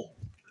hole.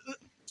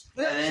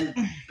 And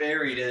then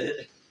buried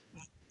it.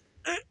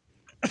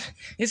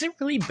 Is it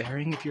really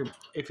burying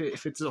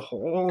if it's a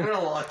hole? I'm gonna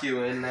lock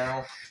you in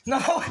now. No!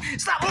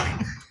 Stop!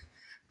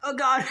 Oh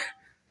god!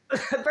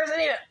 First I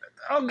need it.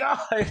 Oh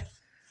god.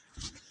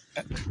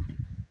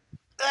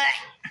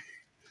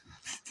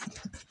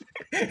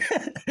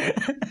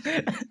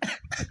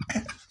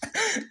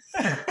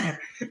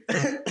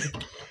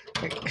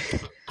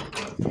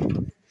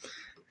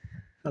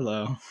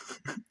 Hello.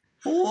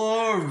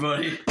 Hello,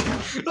 everybody.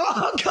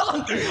 Oh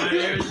god! My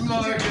name's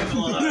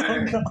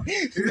Markiplier.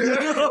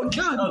 Oh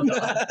god! Oh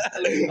god!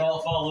 I didn't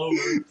all fall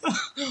over.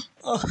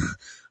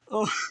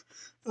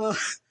 I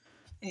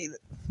need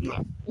it.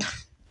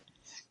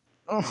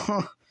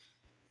 Oh.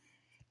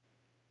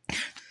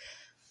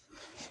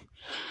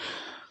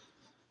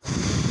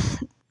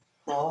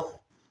 Oh.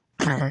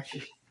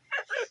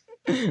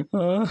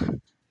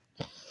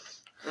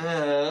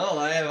 Oh,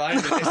 I have iron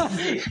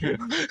deficiency.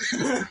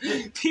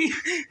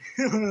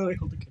 Wait,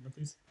 hold the camera,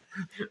 please.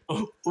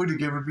 Oh, the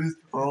camera, please.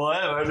 Oh,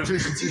 I have iron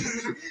deficiency.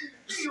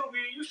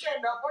 You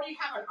stand up. Why do you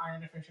have an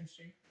iron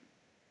deficiency?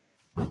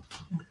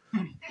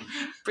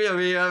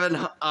 POV, you have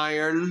an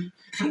iron.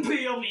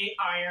 POV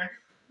iron.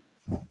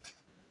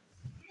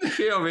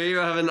 POV, you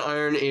have an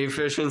iron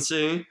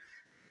efficiency.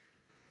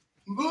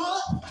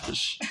 Oh.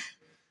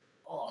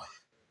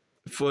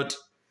 Foot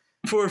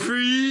for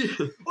free.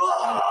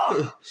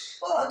 Oh,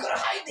 I gotta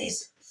hide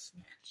this.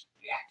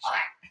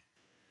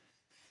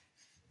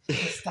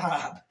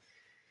 Stop.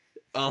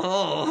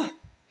 Oh.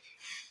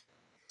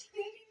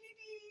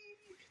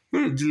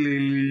 I'm gonna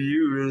delete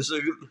you in a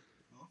second.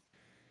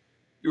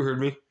 You heard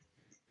me.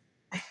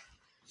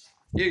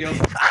 Here you go.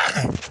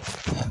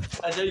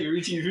 I thought you were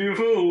reaching for your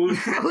phone.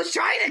 I was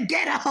trying to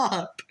get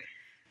up.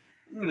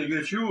 I'm gonna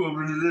get you up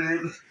in a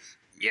second.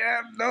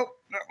 Yeah, nope,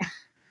 no.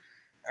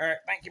 Alright,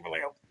 thank you,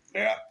 Vallejo.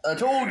 Yeah. I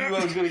told you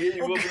I was gonna get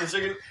you up in a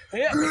second.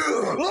 Yeah.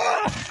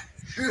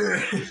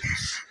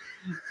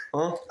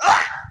 Huh?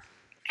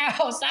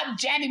 Ow, stop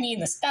jabbing me in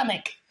the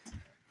stomach.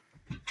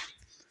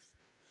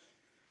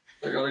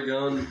 I got a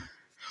gun.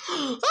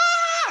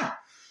 Ah!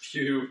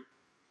 Pew.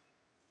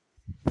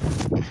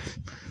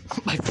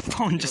 My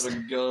phone I just... got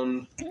a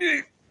gun.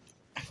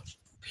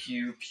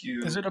 Pew,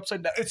 pew. Is it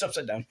upside down? It's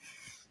upside down.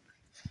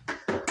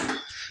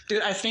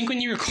 Dude, I think when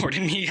you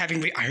recorded me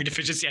having the iron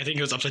deficiency, I think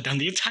it was upside down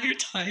the entire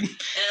time.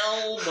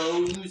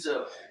 L0STRooms.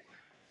 Oh,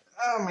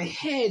 my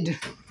head.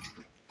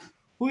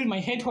 Wait,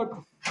 my head hurt.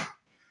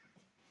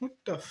 What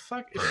the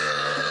fuck?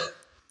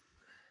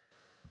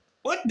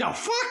 What the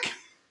fuck?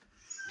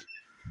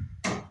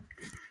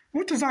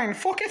 What does iron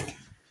fucketh?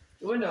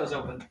 The window's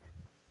open.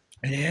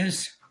 It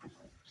is.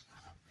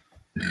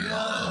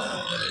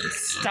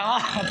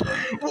 Stop.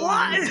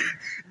 What?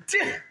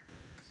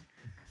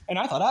 And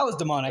I thought I was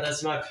demonic.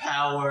 That's my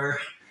power.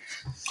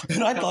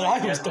 And I thought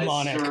I was Get my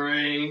demonic.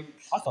 strength.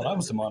 I thought I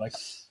was demonic.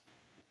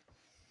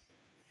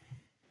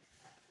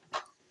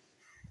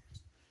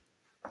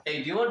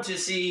 Hey, do you want to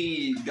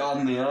see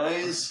God in the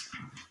eyes?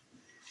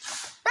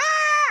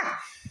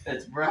 Ah!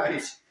 It's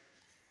bright.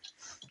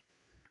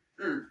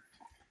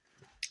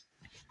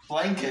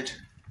 Blanket.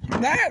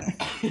 That.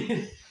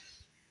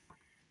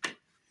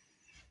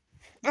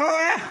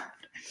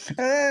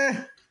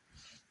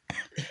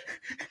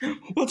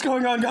 What's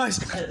going on, guys?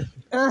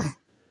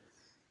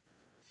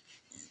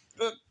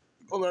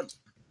 Hold on.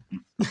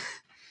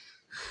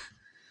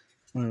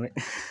 Wait. What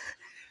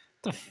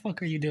the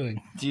fuck are you doing?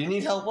 Do you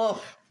need help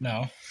up?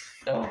 No.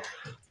 No.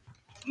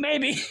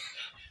 Maybe.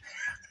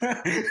 Oh,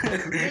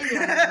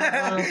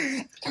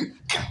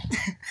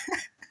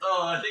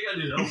 I think I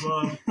need help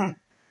up.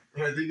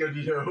 I think I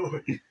need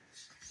help.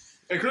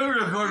 I couldn't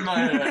record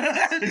my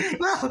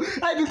No,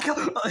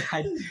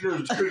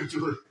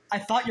 I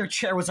thought your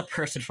chair was a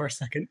person for a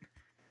second.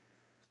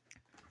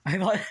 I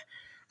thought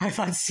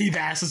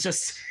Seabass was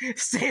just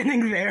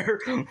standing there,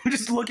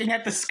 just looking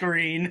at the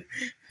screen.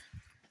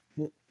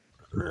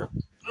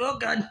 Oh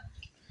god.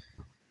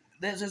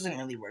 This isn't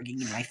really working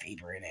in my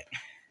favor in it.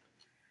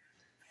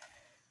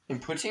 I'm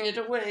putting it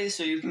away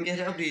so you can get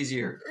out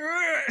easier.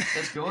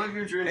 Let's go have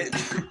your drink.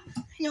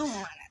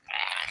 No.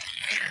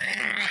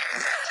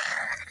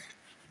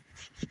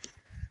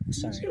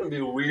 It's gonna be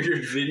a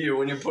weird video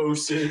when you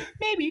post it.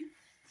 Maybe.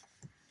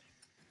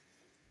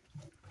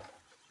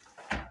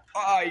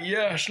 Ah,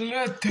 yes,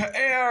 let the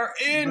air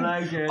in.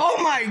 Blanket.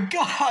 Oh my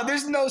god,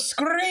 there's no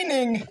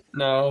screening.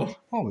 No.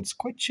 Oh, it's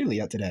quite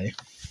chilly out today.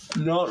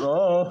 Not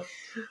all.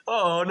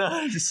 Oh,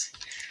 nice.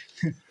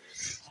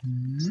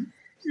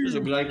 There's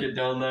a blanket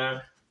down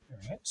there.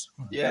 There is?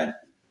 Yeah.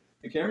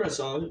 The camera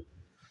saw it.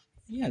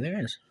 Yeah, there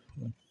is.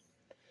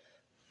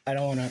 I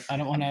don't want.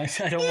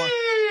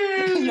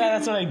 Yeah,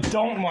 that's what I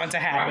don't want to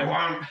happen.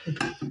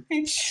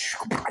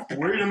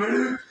 Wait a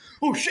minute.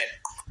 Oh, shit.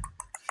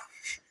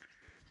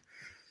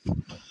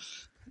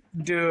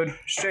 Dude,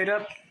 straight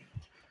up.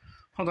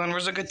 Hold on,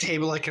 where's a good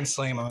table I can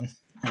slam on?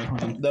 Right,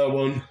 hold on. That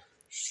one.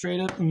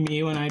 Straight up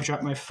me when I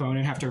drop my phone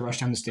and have to rush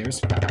down the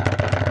stairs.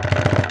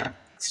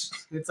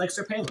 It's like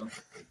Sir Palo.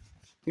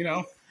 You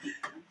know?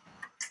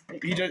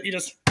 He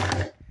just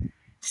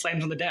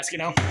slams on the desk, you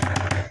know?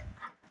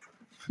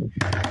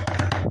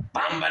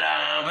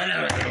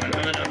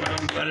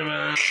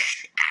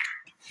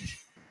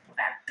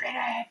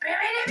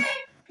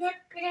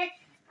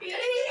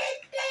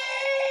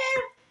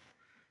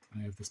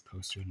 this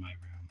poster in my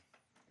room.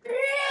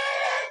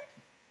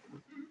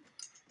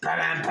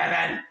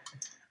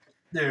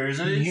 There's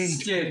a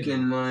stick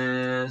in my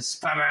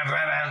ass.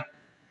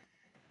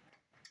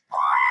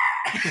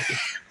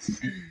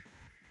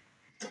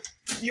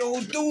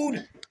 Yo,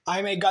 dude,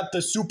 I may got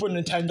the Super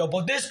Nintendo,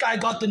 but this guy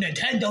got the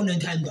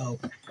Nintendo.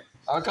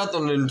 I got the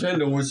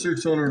Nintendo with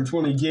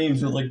 620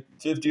 games with like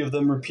 50 of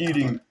them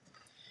repeating.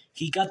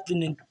 He got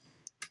the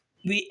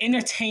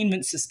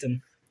entertainment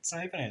system. It's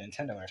not even a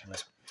Nintendo entertainment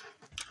system.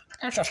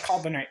 It's just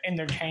called the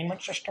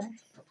entertainment system.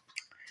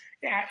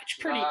 Yeah, it's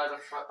pretty...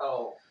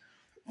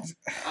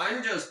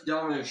 I'm just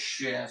dumb as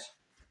shit.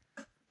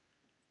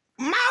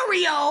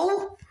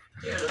 Mario!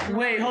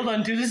 Wait, hold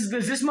on, dude. Does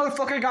this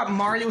motherfucker got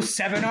Mario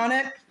 7 on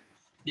it?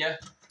 Yeah.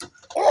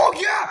 Oh,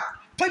 yeah!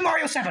 Play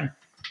Mario 7!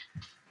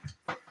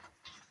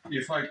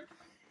 You fight.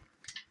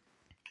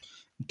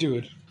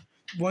 Dude,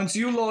 once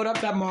you load up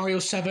that Mario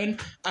 7,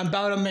 I'm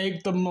about to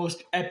make the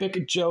most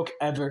epic joke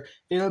ever.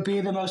 It'll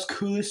be the most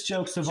coolest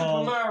jokes of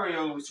all. Super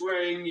Mario,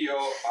 swing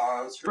your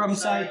arms from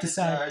side to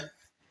side.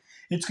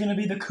 It's gonna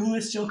be the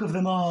coolest joke of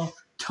them all.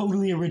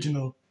 Totally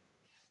original.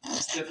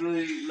 It's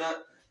definitely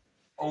not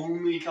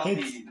only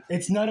copied.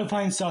 It's not a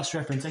Vine Sauce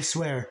reference, I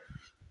swear.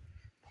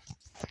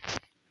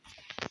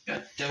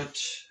 God, don't.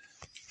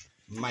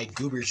 My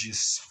goober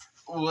juice.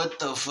 What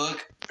the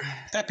fuck?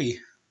 Peppy.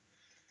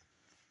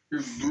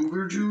 Your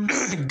goober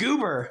juice?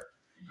 Goober.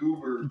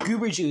 Goober.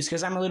 Goober juice,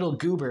 because I'm a little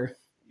goober.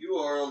 You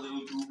are a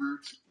little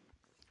goober.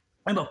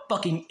 I'm a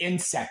fucking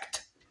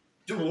insect.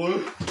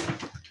 What?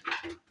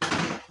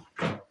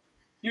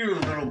 You're a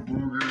little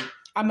booger.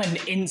 I'm an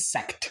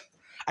insect.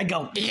 I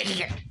go,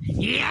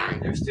 yeah.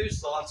 There's 2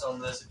 slots on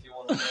this if you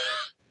want to know.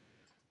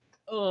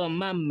 Oh,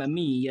 mamma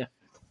mia.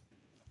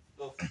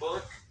 The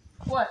fuck?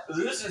 What?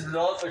 This is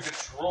not the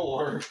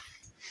controller.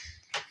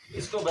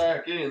 Let's go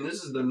back in.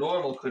 This is the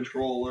normal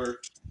controller.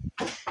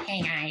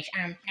 Hey guys,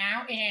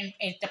 now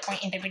is the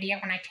point in the video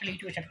when I tell you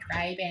to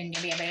subscribe and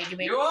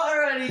You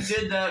already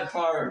did that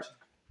part.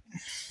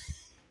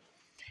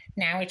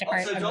 now it's a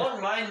part Also, of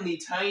don't mind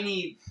the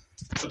tiny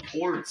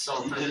ports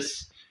on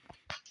this.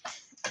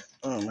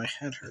 Oh, my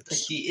head Like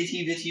hurts. the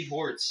itty bitty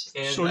ports.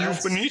 And So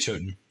you've been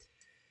eaten.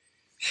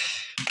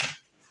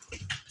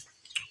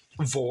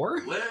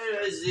 Vor?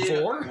 Where is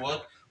it? Vor?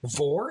 What?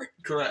 Vor?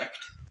 Correct.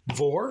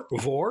 Vor?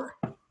 Vor?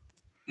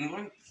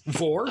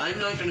 Vor? I'm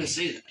not gonna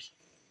say that.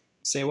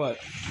 Say what?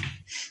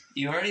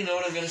 You already know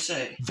what I'm gonna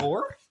say.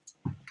 Vor?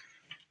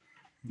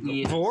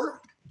 Yes.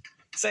 Vor?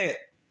 Say it.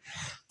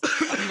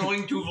 I'm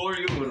going to vor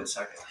you in a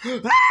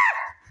second.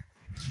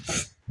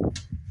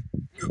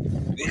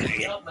 I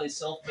help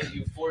myself, but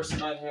you forced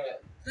my hand.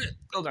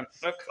 Hold on.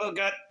 Oh,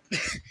 God.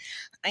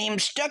 I am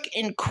stuck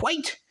in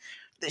quite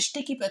the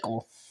sticky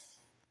pickle.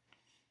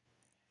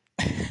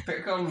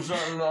 Pickles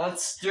are not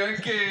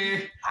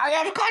sticky. I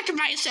have got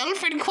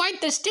myself in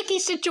quite the sticky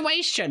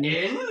situation.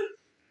 In?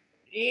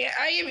 Yeah,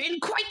 I am in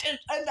quite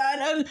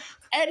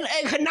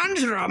a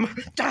conundrum.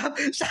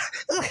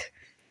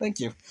 Thank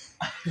you.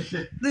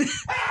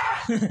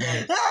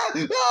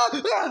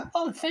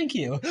 Oh, thank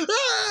you.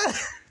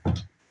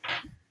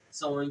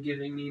 Someone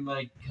giving me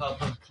my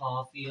cup of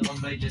coffee on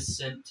my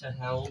descent to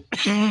hell.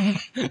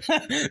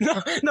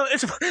 no,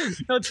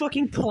 it's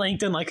fucking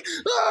plankton. Like,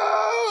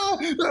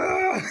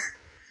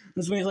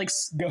 that's when he's like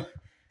go.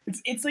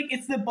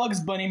 It's the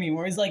Bugs Bunny meme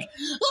where he's like,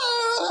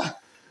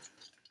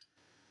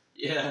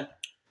 Yeah.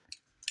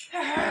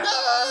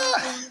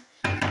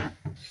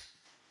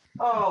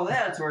 Oh,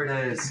 that's where it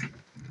is.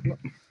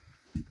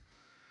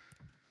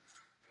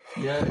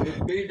 Yeah,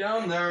 it'd be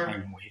down there.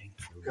 I'm waiting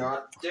for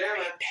God damn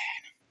it.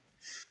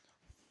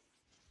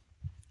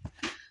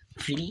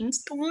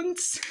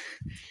 Flintstones?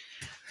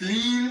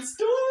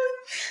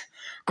 Flintstones?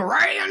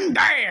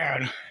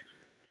 Granddad!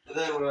 And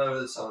then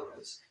whatever the song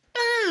is.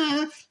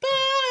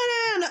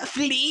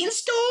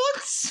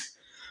 Flintstones?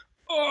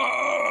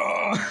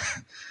 Oh!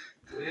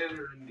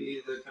 Where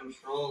be the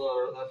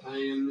controller that I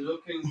am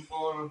looking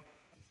for?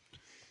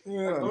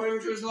 I'm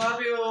going to slap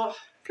you.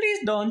 Please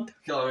don't.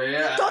 Oh,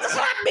 yeah. Don't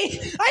slap me!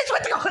 I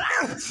swear to God!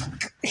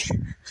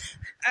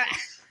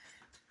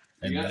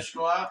 You got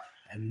slap?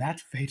 And that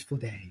fateful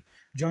day,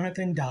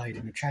 Jonathan died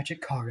in a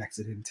tragic car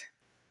accident.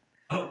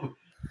 Oh,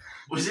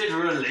 was it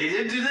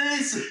related to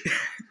this?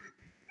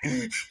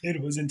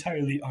 It was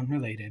entirely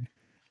unrelated.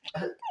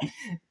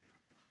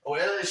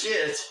 Well,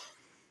 shit.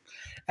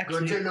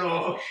 Actually, Good to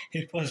know.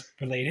 it was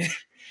related.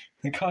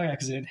 The car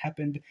accident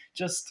happened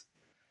just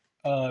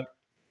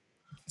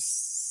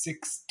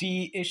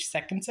 60-ish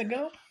seconds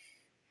ago.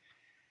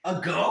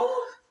 Ago?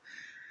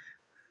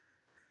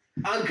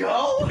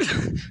 Ago?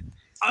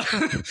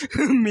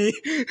 me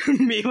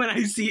when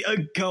I see a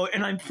goat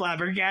and I'm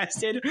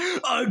flabbergasted.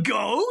 A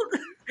goat?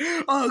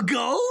 A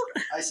goat?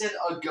 I said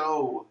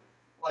ago.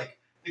 Like,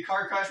 the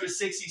car crash was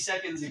 60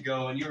 seconds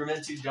ago and you were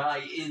meant to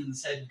die in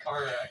said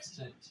car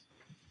accident.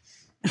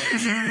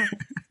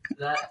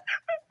 That.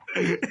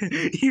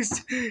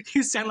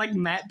 You sound like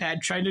Matt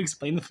Bad trying to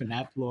explain the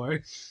FNAF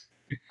lore.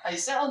 I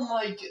sound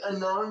like a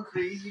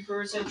non-crazy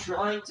person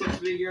trying to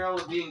figure out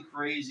what being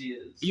crazy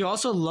is. You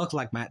also look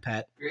like Matt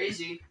Pat.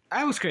 Crazy?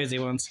 I was crazy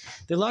once.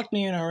 They locked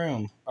me in a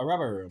room, a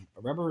rubber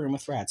room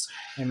with rats,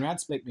 and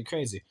rats make me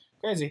crazy.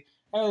 Crazy.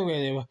 Oh,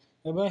 really?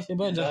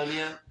 Done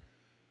yet?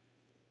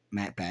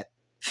 Matt Pat.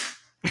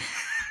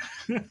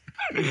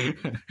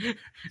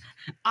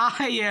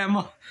 I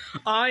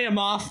am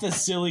off the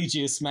silly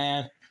juice,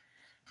 man.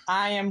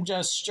 I am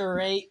just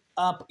straight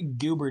up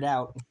goobered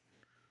out.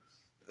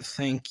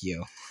 Thank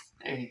you.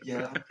 There you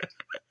go.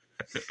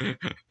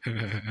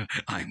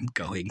 I'm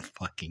going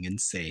fucking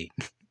insane.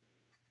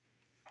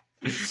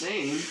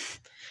 Insane?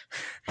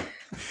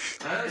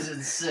 That was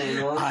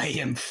insane. One. I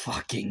am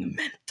fucking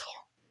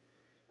mental.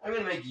 I'm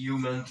gonna make you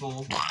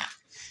mental.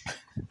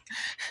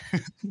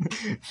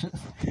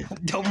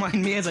 Don't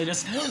mind me as I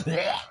just...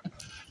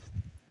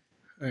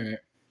 Alright.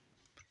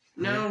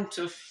 Now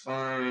to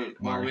find...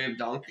 Well, we have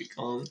Donkey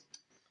Kong.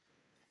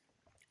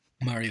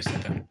 Mario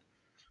 7.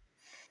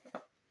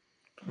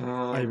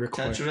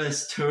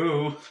 Tetris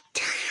 2.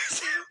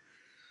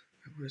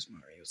 Where's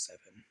Mario 7?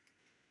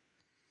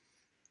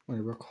 I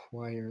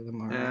require the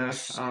Mario.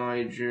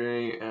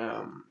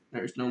 F-I-J-M.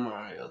 There's no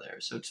Mario there.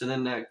 So to the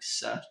next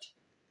set.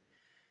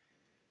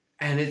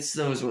 And it's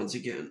those ones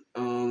again.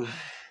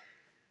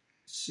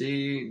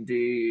 C,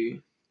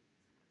 D,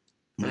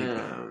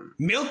 M.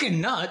 Milk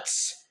and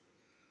Nuts?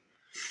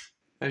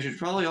 I should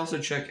probably also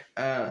check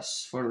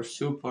S for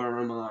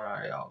Super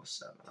Mario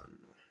 7.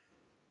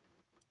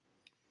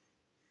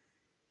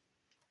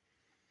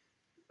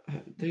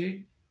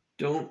 They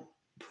don't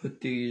put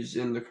these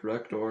in the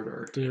correct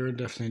order. They're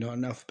definitely not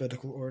in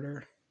alphabetical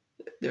order.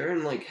 They're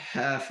in like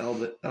half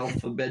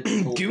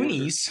alphabetical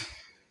Goonies? order.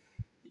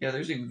 Yeah,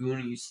 there's a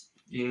Goonies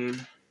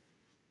game.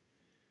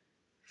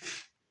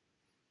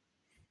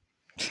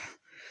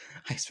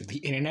 I swear, the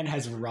internet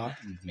has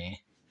rotten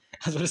me. I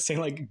was about to say,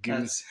 like,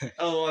 Goonies.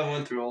 Oh, I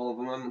went through all of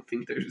them. I don't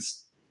think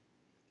there's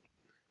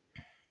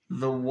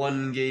the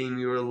one game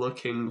you were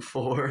looking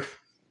for.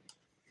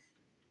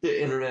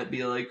 The internet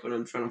be like when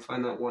I'm trying to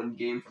find that one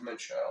game from my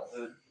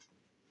childhood.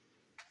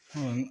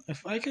 Hold on,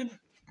 if I can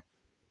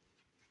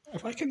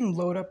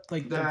load up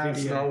like the video.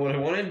 That's not what I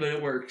wanted, but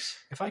it works.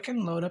 If I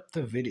can load up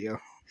the video,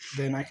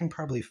 then I can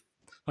probably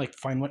like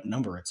find what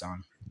number it's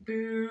on.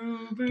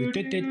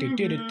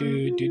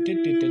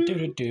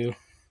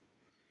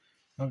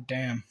 Oh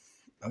damn!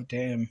 Oh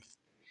damn!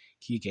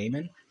 He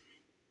gaming?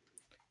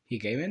 He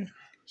gaming?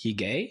 He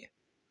gay?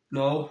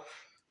 No.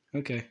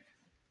 Okay,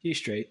 he's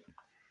straight.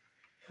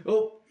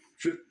 Oh.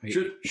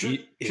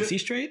 Is he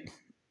straight?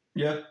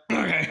 Yeah.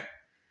 Okay.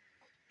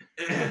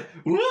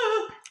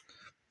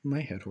 My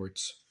head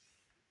hurts.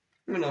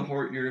 I'm gonna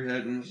hurt your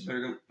head in a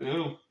second.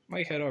 Ew.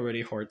 My head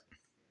already hurt.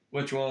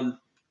 Which one?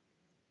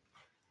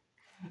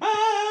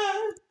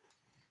 Ah!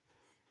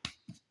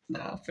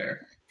 Nah,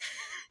 fair.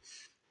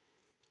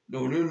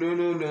 No, running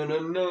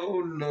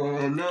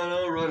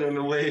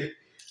away.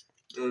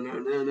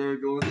 No,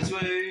 going this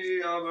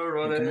way. I'm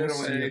running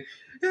away.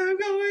 I'm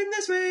going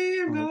this way.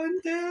 I'm going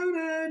down.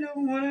 I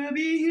don't want to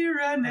be here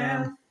right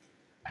now.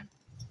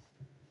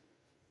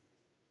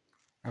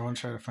 I want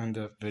to try to find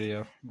the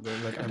video.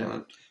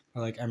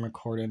 I'm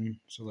recording,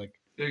 so like.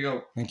 There you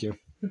go. Thank you.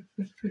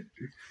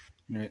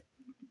 All right.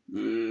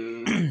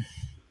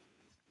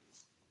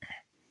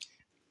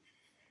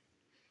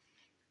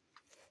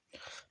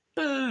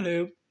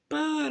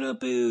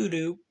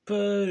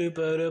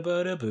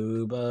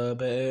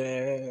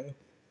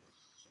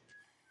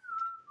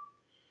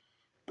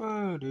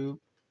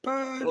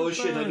 Oh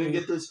shit, I didn't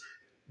get this.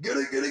 Get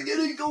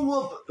it, go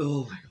up.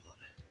 Oh my god.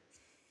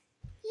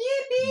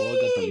 Yippee! Boy,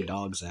 got them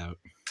dogs out.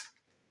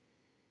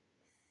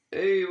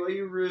 Hey, why are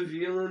you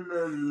revealing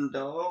them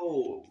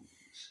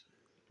dogs?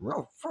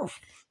 Ruff, ruff.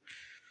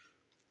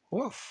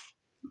 Woof.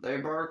 They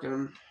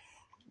barking.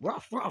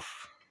 Ruff,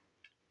 ruff.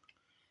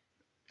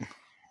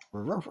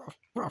 Ruff, ruff,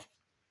 ruff,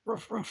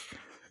 ruff, ruff.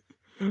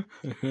 I'm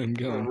I'm going.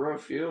 gonna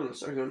rough you in a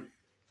second.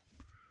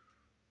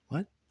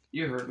 What?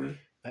 You heard me.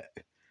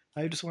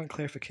 I just want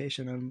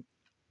clarification on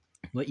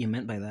what you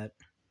meant by that.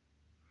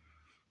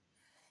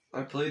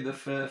 I played the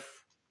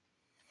fifth.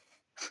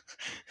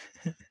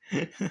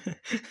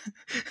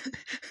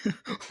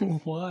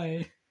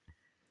 Why?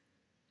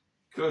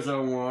 Because I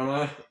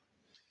wanna.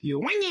 You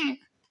wanna?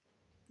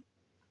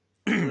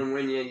 I'm gonna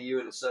win you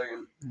in a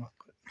second.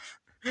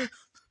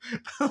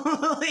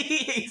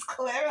 Please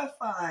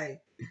clarify.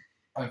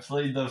 I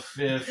played the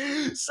fifth.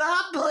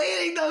 Stop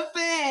playing the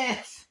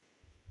fifth.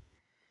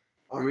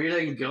 I'm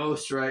eating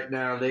ghosts right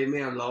now. Leave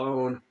me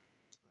alone.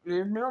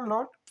 Leave me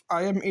alone.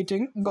 I am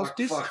eating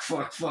ghosties.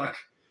 Fuck.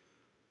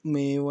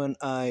 Me when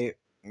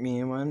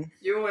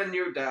You and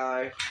you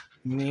die.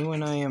 me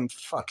when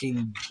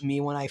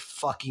I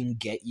fucking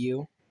get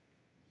you.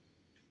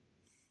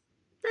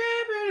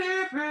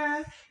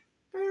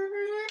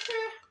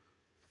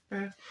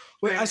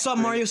 Wait, I saw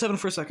Mario 7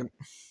 for a second.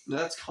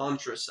 That's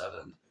Contra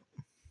 7.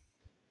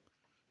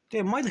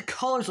 Damn, why the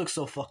colors look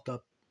so fucked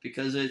up?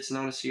 Because it's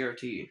not a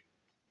CRT.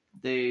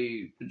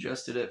 They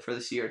adjusted it for the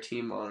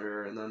CRT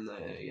monitor and then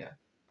yeah.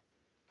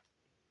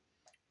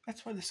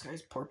 That's why this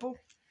guy's purple?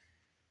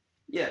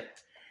 Yeah.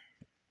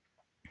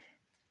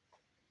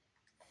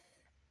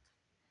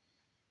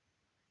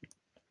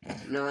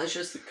 No, it's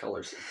just the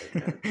colors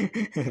that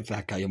they have.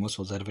 That guy almost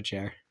falls out of a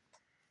chair.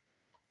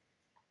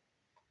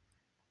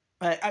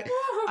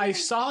 I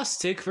saw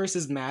stick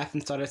versus math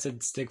and thought I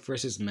said stick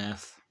versus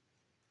meth.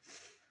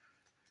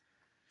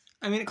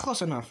 I mean,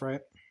 close enough,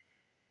 right?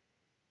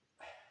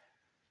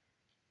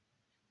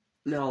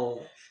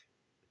 No.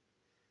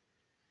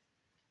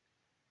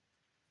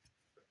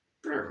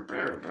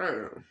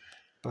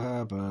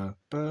 Ba ba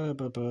ba ba ba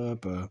ba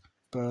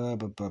ba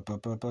ba ba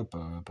ba ba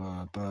ba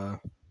ba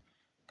ba.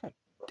 God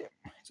damn,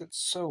 is it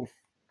so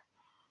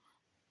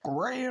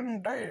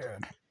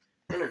granddad?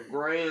 I'm gonna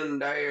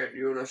granddad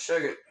you in a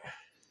second.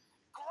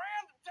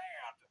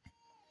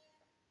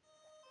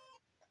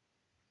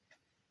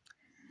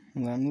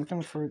 Granddad! I'm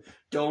looking for...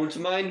 Don't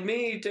mind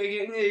me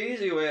taking the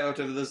easy way out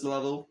of this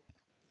level.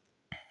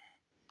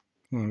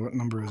 Oh, what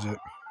number is it?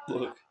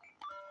 Look.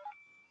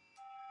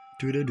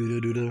 Doo-da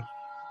doo-da.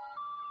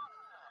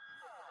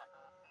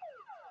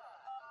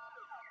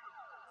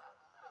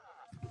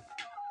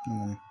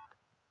 Hmm.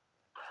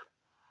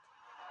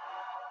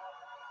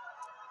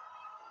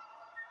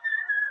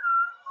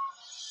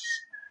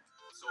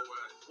 So,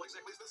 what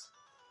exactly is this?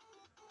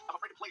 I'm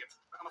afraid to play it.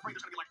 I'm afraid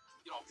there's gonna be like,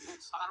 I don't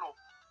know.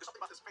 There's something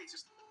about this face.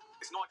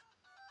 It's not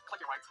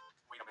clicking right.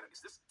 Wait a minute.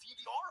 Is this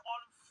DDR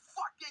on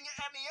fucking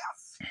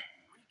NES?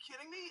 Are you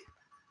kidding me?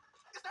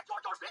 Is that Jar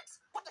Jar Binks?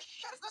 What the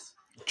shit is this?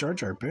 Jar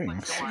Jar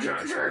Binks.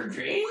 Jar Jar Wait a minute.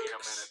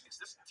 Binks? Is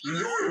this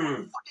DDR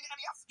on fucking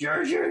NES?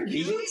 Jar Jar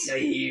Binks, I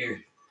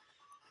hear.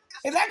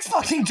 Hey, that's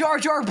fucking Jar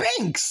Jar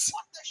Binks.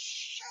 What the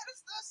shit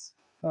is this?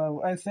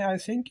 I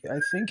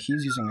think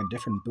he's using a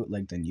different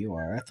bootleg than you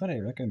are. I thought I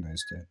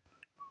recognized it.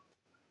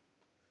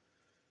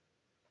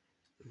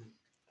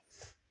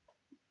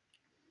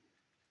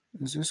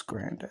 Is this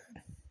Granddad?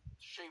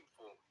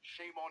 Shameful.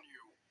 Shame on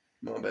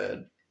you. My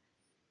bad.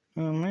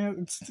 Oh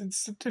man,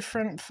 it's a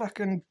different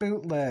fucking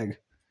bootleg.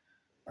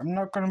 I'm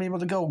not gonna be able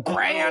to go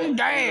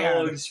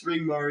Granddad. Oh,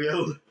 Spring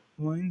Mario.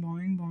 Boing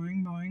boing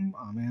boing boing.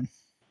 Oh man.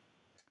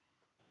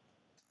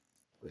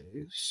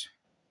 Please.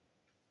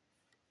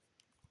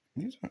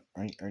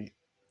 Are you...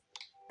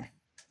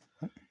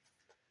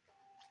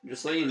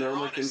 Just so you know,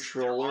 my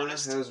controller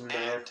has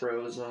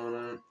macros on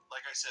it.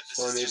 Like I said, this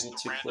So I'm is able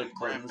just to a click random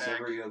gram buttons bag.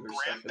 every other Gram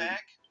second. bag?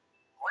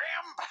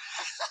 Gram bag?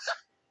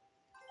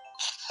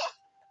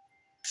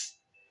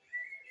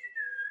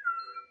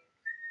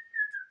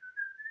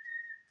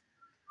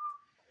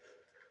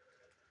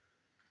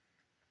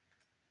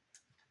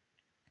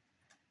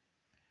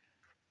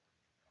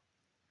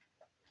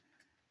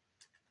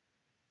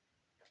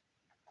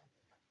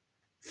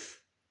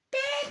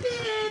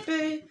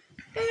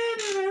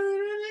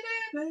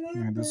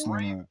 Yeah, this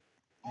one.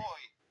 Boy,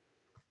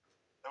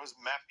 that was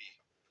Mappy.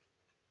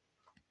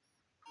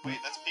 Wait,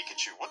 that's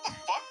Pikachu. What the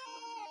fuck?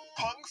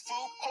 Kung Fu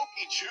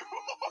Pokechu.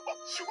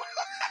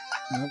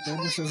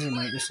 No, this isn't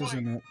it. This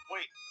isn't it.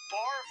 Wait,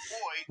 Bar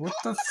Boy. What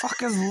the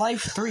fuck is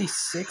Life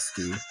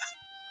 360?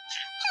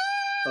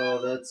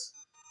 Oh, that's...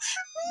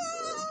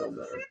 don't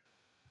matter.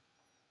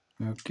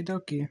 Okie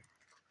dokie.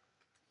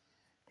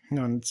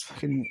 No, it's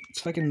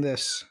fucking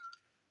this.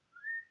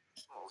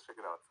 Oh, let's check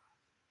it out.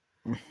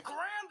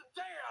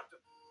 Granddad!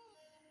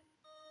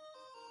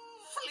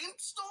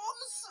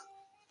 Flintstones?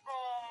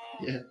 Oh.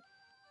 Yeah.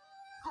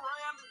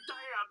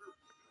 Granddad!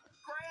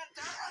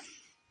 Granddad!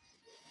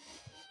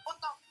 What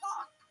the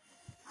fuck?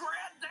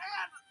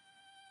 Granddad!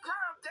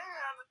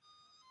 Granddad!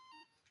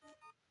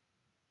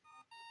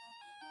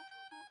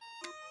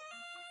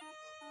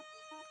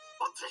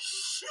 What the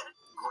shit,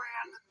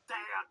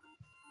 Granddad?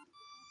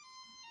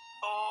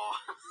 Oh.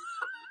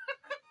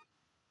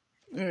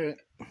 Alright.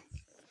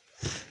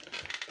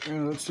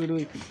 Let's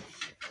literally...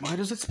 Why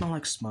does it smell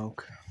like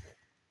smoke?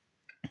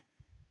 I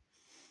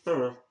don't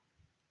know.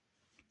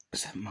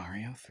 Is that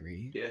Mario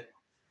 3? Yeah.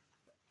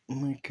 Oh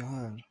my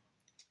god.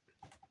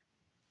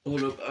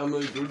 Hold up, I'm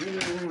gonna go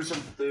do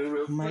something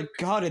real Oh my quick.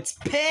 god, it's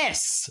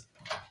piss!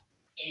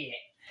 Idiot.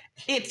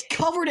 It's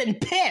covered in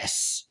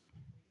piss!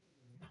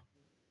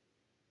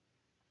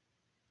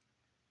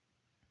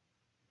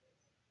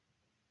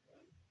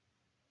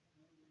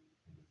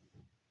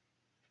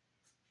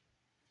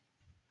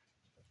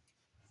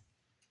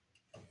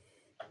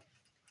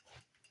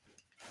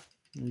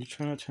 Are you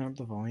trying to turn up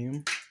the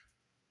volume?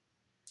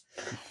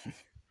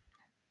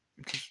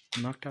 Just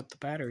knocked out the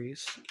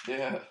batteries.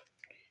 Yeah.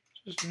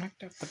 Just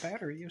knocked out the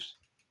batteries.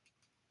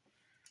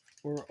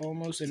 We're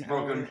almost an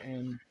Broken. hour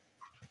in.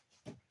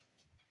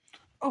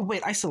 Oh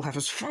wait, I still have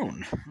his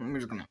phone. I'm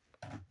just gonna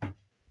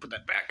put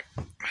that back.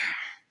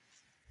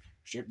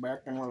 Sit back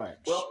and relax.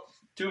 Well,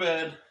 too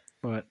bad.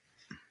 What?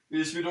 At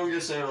least we don't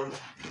get sound.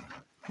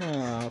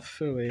 Oh,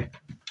 Philly.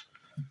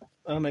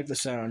 I'll make the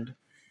sound.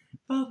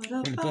 Bleep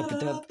bleep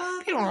bleep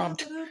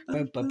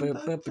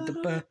bleep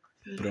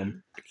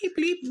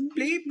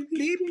bleep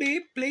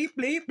bleep bleep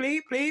bleep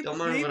bleep bleep Don't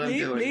mind what I'm bleep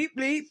doing. bleep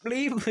bleep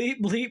bleep bleep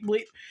bleep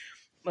bleep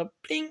bleep.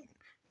 Bling.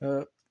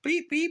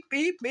 beep beep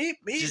beep beep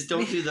beep. Just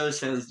don't do those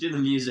sounds. Do the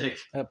music.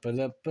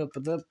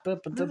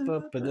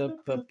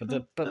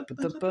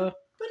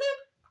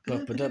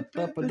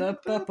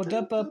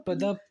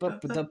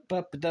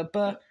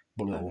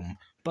 Boom.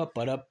 Why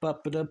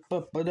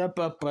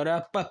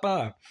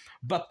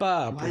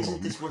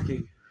isn't this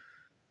working?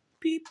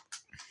 Beep.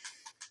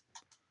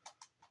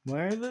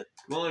 Where are the...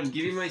 Come on,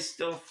 give me my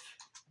stuff.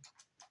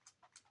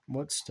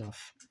 What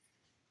stuff?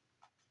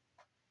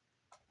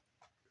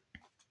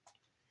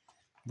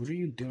 What are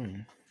you doing?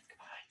 Come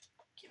on,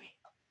 give me.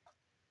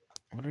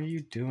 What are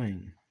you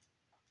doing?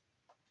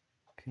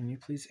 Can you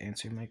please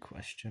answer my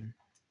question?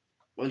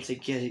 Once I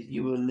get it,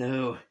 you will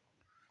know.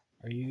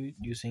 Are you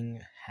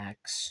using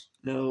hacks?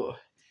 No,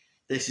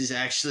 this is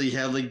actually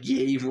how the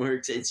game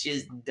works. It's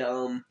just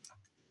dumb.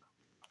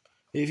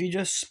 If you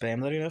just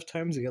spam that enough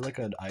times, you get like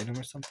an item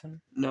or something?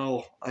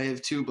 No, I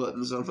have 2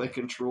 buttons on my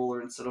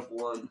controller instead of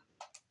 1.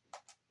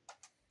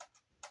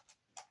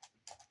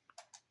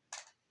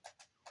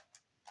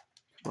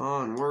 Come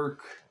on,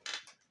 work.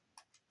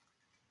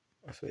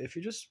 So if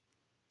you just...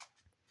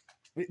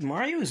 Wait,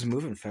 Mario is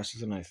moving faster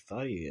than I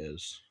thought he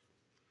is.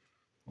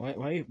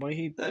 Why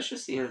he... That's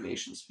just the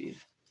animation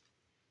speed.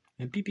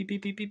 And beep, beep,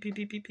 beep, beep, beep, beep,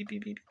 beep, beep, beep,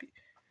 beep, beep, beep.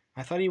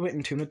 I thought he went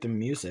in tune with the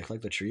music,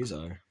 like the trees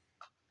are.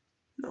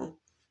 No.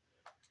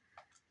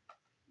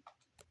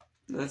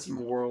 That's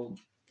world.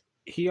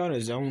 He on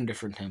his own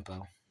different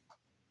tempo.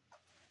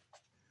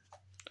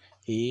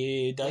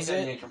 He does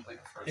it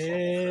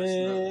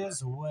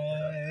his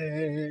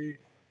way.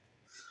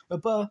 Ba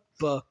ba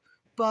ba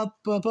ba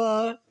ba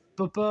ba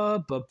ba ba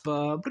ba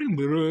ba bring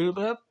ba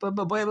ba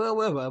ba ba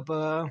ba ba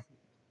ba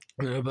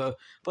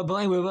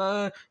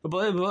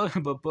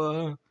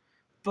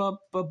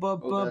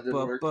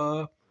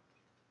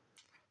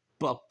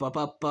Why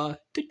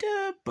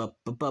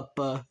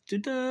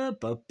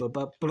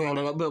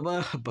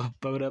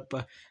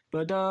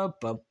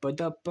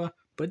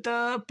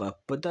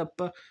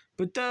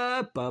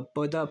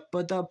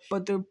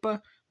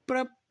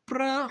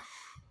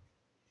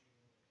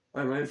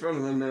am I in front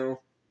of them now?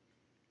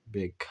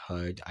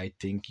 Because I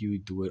think you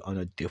do it on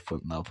a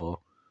different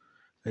level.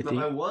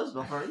 I was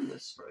behind the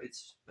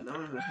sprites, but now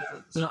I'm ahead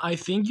of the No, I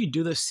think you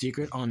do the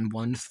secret on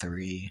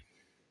 1-3.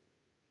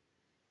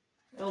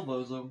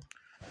 elbows them.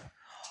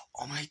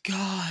 Oh my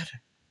god.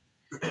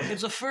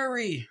 It's a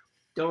furry.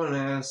 Don't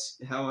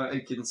ask how I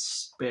can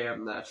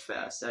spam that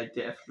fast. I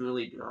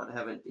definitely do not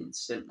have an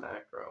instant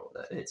macro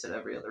that hits at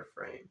every other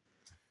frame.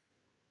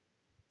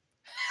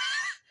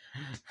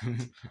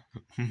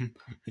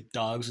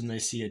 Dogs when they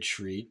see a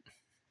treat.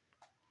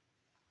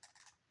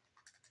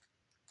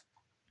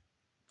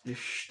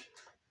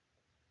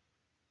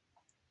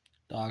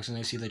 Dogs when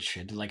they see the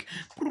treat, they're like,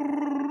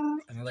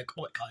 and they're like,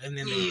 oh my god, and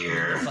then they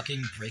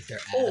fucking break their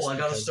ass. Oh, I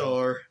got a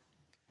star.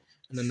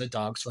 And then the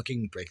dogs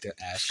fucking break their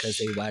ass because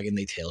they wagging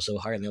their tail so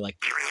hard, and they're like,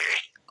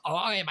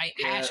 oh, my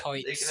ass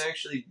hurts. They can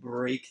actually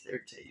break their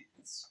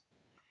tails.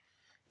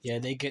 Yeah,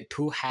 they get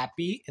too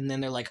happy, and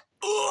then they're like,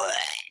 ugh,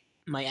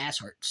 my ass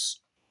hurts.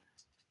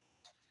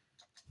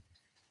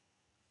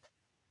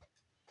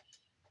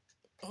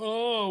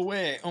 Oh,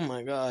 wait. Oh,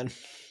 my God.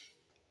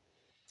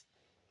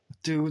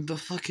 Dude, the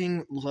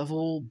fucking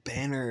level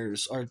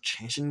banners are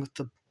changing with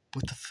the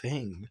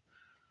thing.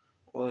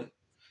 What?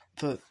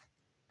 The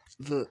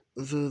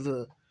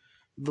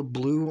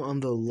blue on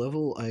the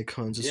level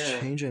icons is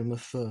changing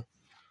with the...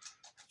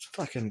 It's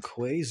fucking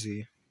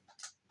crazy.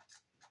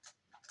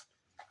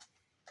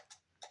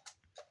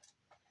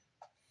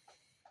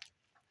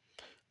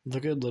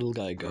 Look at little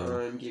guy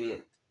go. Give me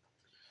it.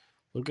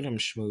 Look at him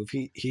schmove.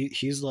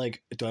 He's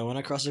like, do I want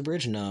to cross the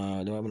bridge?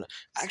 No. Do I want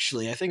to?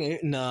 Actually, I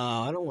think no.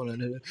 I don't want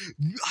to.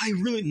 I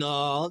really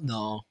no.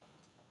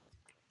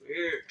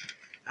 Weird.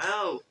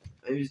 Ow.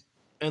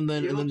 And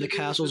then the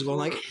castle's going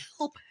like,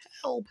 help.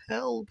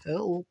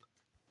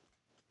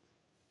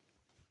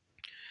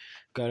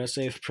 Gotta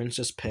save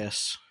Princess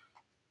Piss.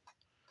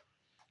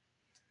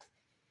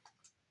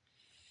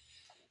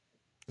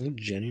 It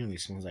genuinely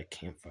smells like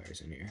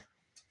campfires in here.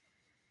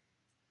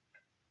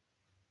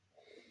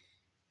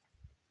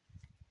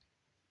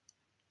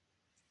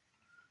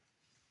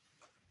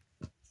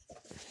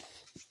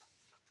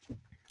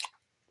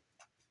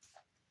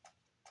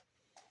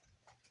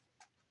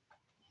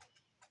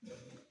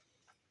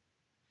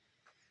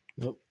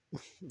 Nope.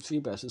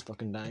 Seabass is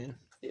fucking dying.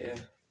 Yeah.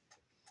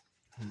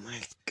 Oh my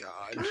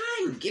god. Come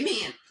on, give me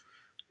it.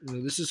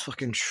 Dude, this is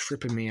fucking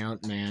tripping me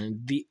out, man.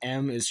 The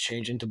M is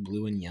changing to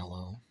blue and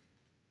yellow.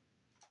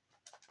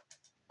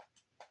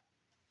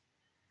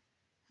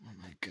 Oh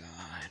my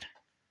god.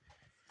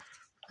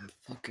 I'm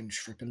fucking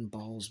tripping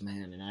balls,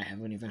 man, and I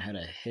haven't even had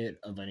a hit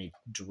of any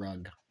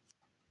drug.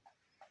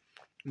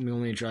 The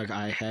only drug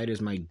I had is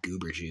my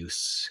goober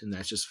juice, and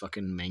that's just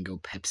fucking mango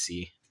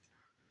Pepsi.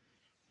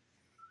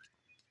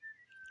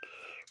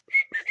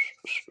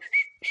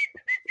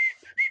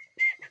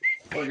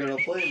 We're gonna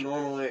play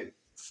normally.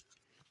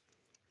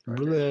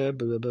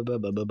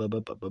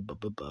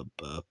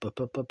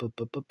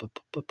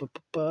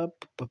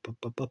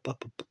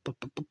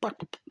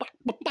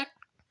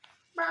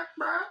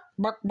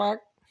 Bark, bark.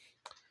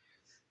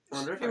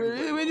 Wonder if I can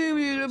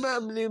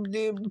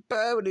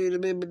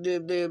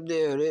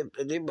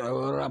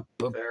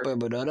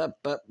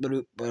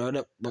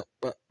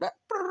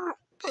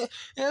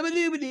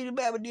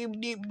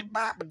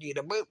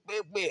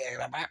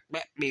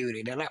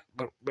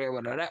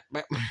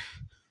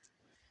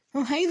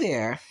Oh, hey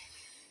there.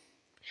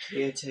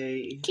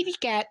 Kitty. Kitty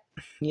cat.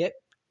 Yep,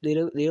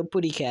 little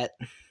putty cat.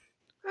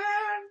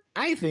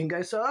 I think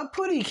I saw a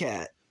putty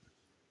cat.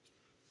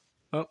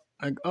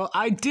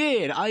 I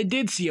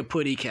did see a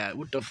putty cat.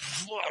 What the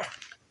fuck?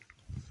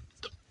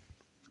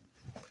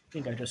 I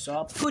think I just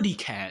saw a putty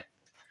cat.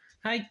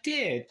 I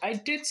did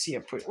see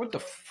a putty. What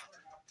the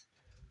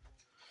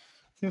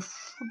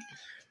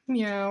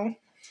meow.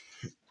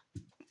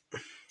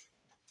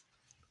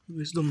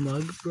 Is the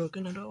mug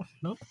broken at all?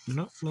 Nope,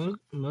 mug,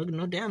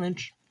 no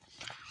damage.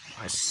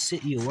 I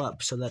sit you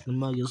up so that the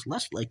mug is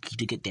less likely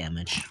to get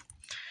damaged.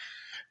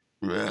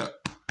 Jiba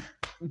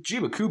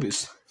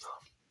Kubis.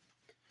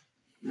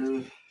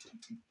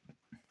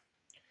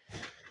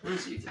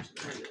 Let's see if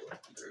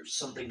there's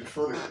something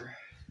funner.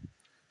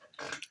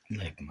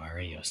 Like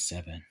Mario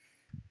 7.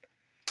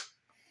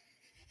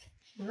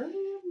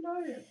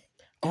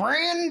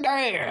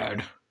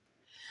 Granddad!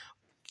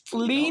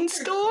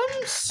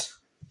 Flintstones?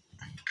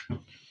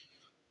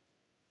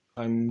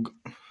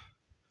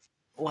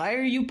 Why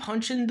are you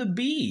punching the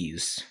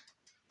bees?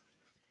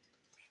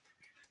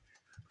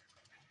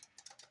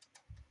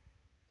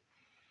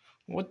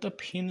 What the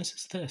penis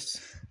is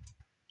this?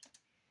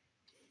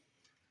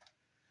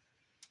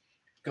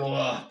 Go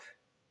up.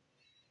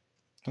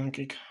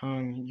 Donkey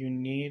Kong, you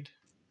need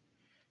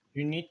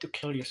to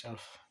kill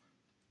yourself.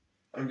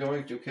 I'm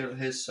going to kill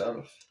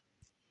himself.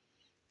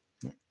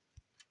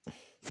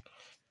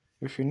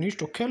 If he needs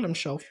to kill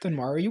himself, then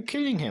why are you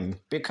killing him?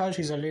 Because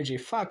he's a lazy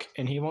fuck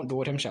and he won't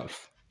do it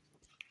himself.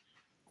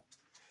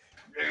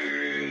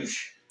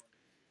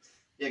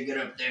 Yeah, get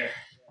up there.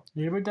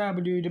 Secret.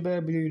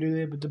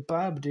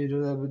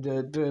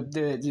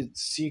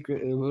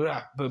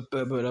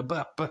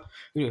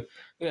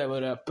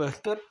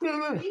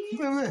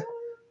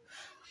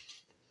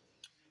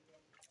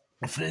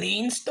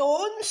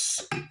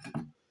 Flintstones?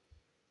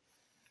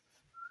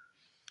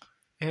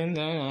 And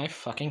then I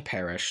fucking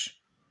perish.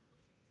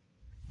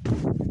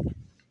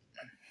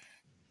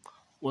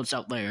 What's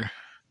out there?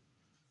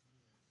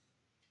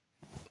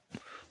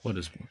 What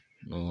is...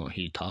 Oh,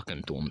 he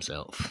talking to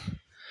himself.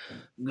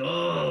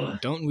 Go.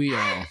 Don't we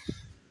all?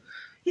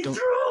 He threw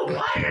a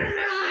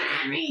watermelon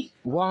at me.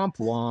 Womp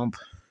womp.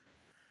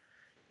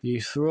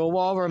 You threw a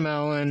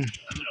watermelon.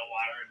 I'm gonna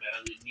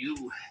watermelon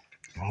you.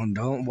 Oh,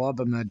 don't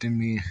watermelon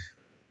me.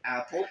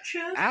 Apple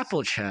chest?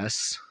 Apple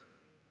chest?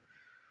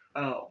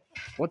 Oh.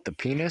 What, the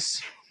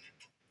penis?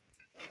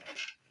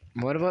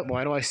 Why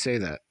do I say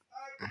that?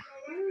 I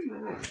don't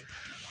know.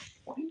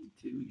 Why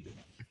do you?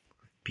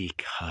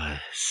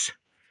 Because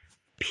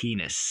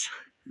penis.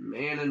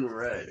 Man in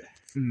red.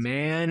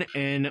 Man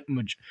in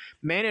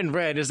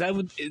red. Is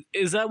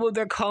that what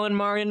they're calling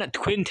Mario? Not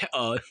twin.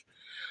 I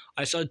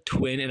saw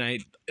twin and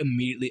I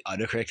immediately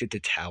autocorrected to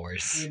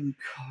towers. In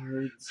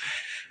cards.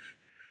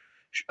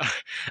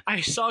 I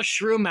saw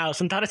Shrew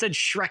Mouse and thought I said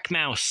Shrek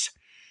Mouse.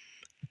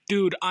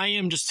 Dude, I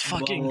am just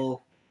fucking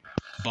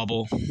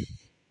bubble.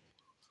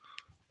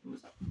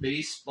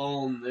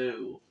 Baseball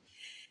new.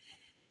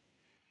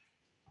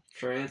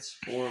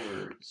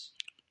 Transformers.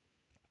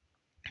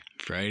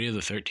 Friday the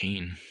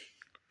 13th.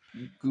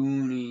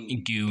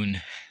 Goonie.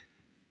 Goon.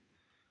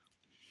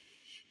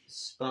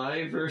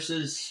 Spy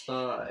versus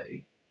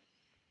Spy.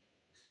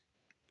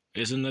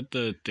 Isn't that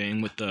the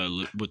thing with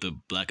the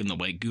black and the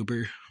white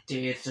goober?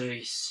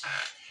 Tetris.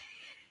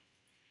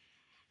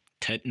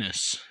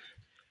 Tetanus.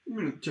 I'm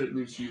gonna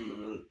tetanus you in a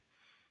minute.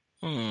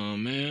 Oh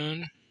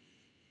man.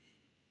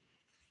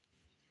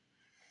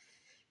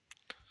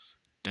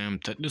 Damn,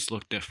 tetanus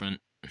look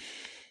different.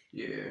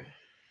 Yeah.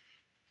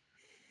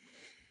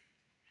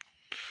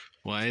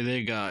 Why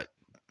they got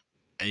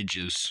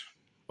edges?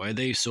 Why are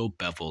they so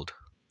beveled?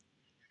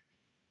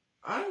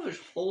 I was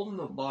holding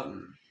the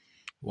button.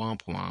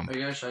 Womp womp. I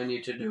guess I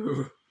need to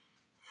do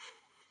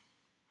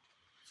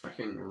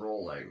fucking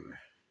rolling.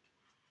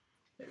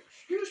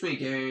 Excuse me,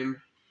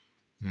 game.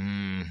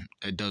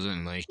 It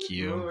doesn't like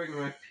you. Moving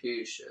my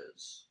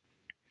pieces.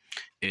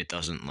 It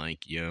doesn't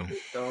like you.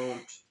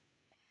 Don't.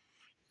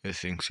 It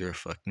thinks you're a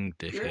fucking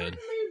Give dickhead.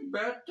 me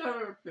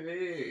better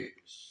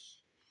piece.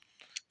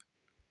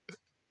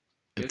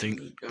 It Put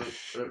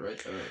it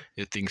right there.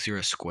 It thinks you're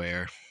a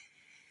square.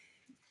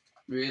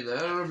 Be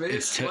there, be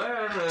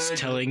square. It's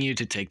telling you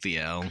to take the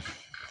L.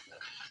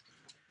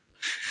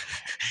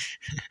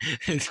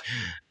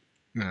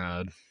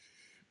 God.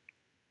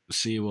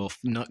 Seawolf,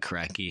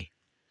 Nutcracky,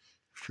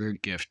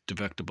 Fruit Gift,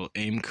 Defectable,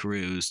 Aim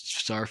Cruise,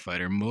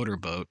 Starfighter,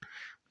 Motorboat,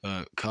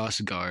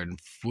 Coast Guard,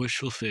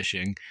 Wishful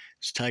Fishing,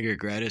 Tiger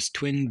Gratis,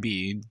 Twin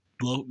Bee,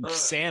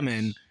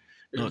 Salmon.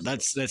 No,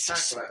 that's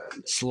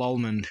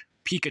Slowman,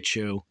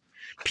 Pikachu.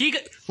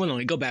 Well,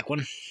 no, go back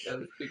one.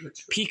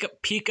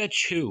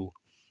 Pikachu.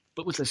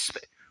 But with a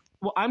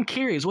well, I'm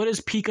curious. What is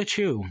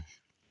Pikachu?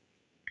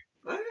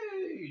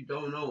 You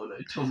don't know, and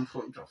I don't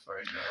want to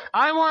find out.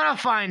 I want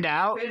to find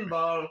out.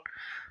 Pinball.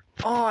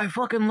 Oh, I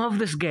fucking love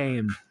this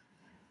game.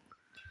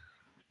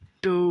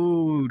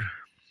 Dude.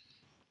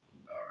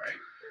 Alright.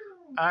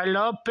 I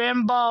love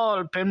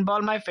pinball.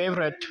 Pinball, my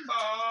favorite.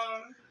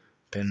 Pinball.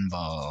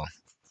 Pinball.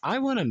 I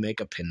want to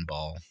make a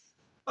pinball.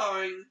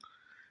 Fine.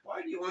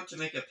 Why do you want to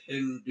make a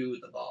pin do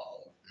the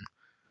ball?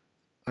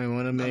 I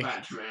want to make...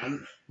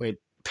 Batman. Wait,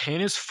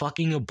 pin is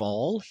fucking a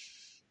ball?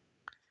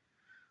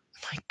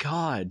 My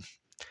god.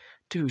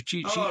 Dude,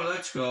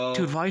 let's go.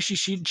 Dude, why is she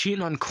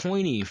cheating on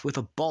Coiny with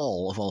a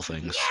ball, of all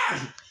things? Yeah!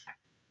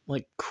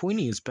 Like,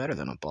 Coiny is better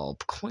than a ball.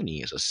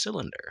 Coiny is a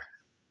cylinder.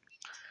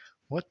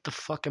 What the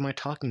fuck am I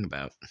talking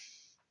about?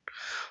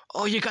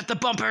 Oh, you got the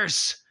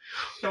bumpers!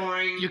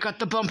 Doing. You got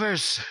the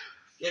bumpers!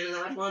 Getting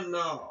that one?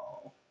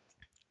 No.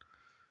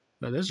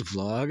 Now, this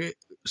vlog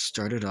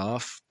started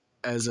off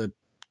as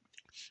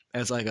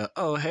like a,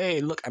 oh,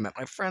 hey, look, I'm at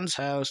my friend's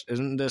house.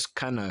 Isn't this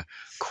kind of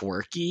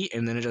quirky?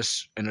 And then it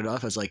just ended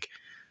off as, like,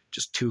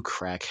 just two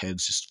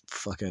crackheads just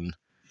fucking...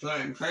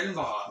 Playing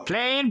pinball.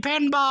 Playing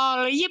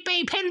pinball!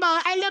 Yippee,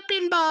 pinball! I love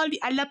pinball!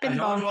 I love pinball!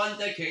 I don't want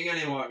the king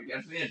anymore.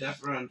 Get me a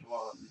different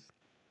one.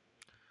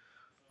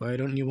 Why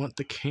don't you want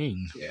the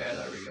king? Yeah,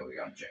 there we go. We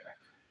got Jack.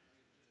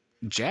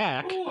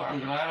 Jack? Oh, I'm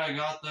glad I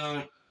got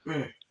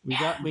the...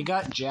 We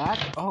got Jack?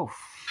 Oh,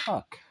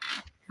 fuck.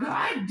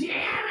 God damn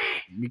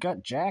it! We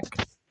got Jack?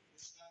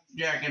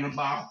 Jack in a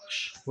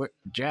box. What?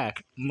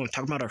 Jack? I'm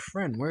talking about our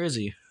friend. Where is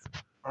he?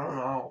 I don't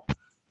know.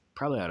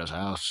 Probably at his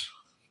house.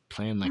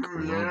 Playing like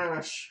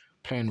Yes.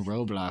 playing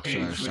Roblox or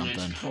Infinite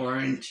something.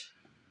 torrent.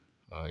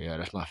 Oh yeah,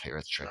 that's my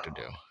favorite trick to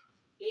do.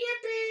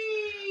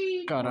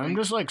 Yippee! God, I'm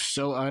just like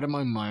so out of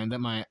my mind that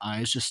my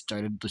eyes just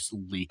started just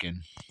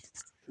leaking.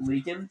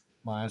 Leaking?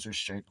 My eyes are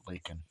straight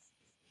leaking.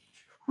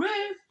 Woo!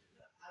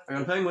 I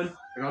got a penguin.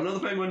 I got another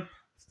penguin.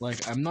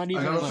 Like I'm not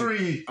even. I got a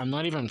three. I'm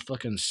not even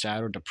fucking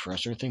sad or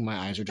depressed or anything. My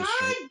eyes are just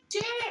straight. God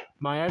damn it!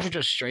 My eyes are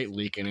just straight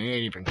leaking. I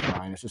ain't even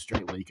crying. It's just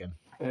straight leaking.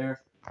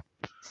 There.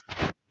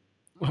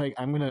 Like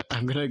I'm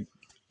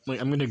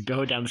gonna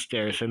go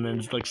downstairs and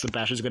then like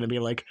Sebastian's gonna be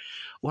like,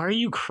 "Why are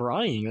you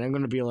crying?" And I'm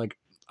gonna be like,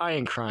 "I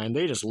ain't crying.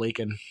 They just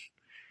leaking.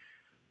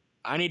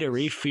 I need to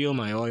refuel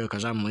my oil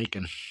because I'm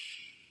leaking."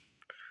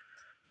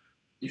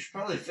 You should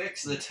probably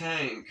fix the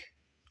tank.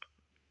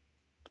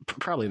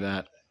 Probably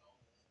that.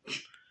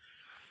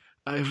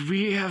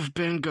 We have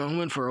been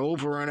going for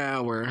over an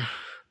hour.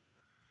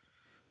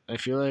 I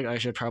feel like I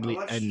should probably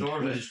How much end.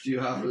 storage do you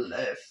have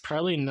left?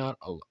 Probably not.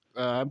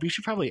 We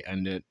should probably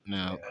end it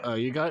now. Yeah.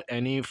 You got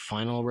any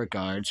final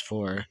regards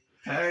for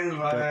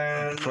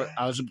Penguin.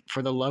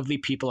 for the lovely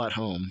people at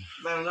home?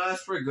 My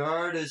last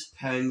regard is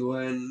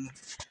Penguin.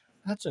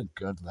 That's a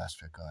good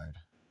last regard.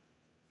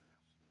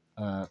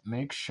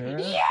 Make sure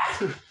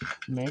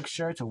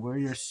to wear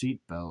your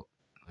seatbelt,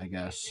 I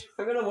guess.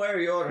 I'm gonna wear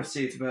your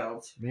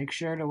seatbelt. Make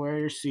sure to wear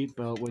your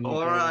seatbelt when you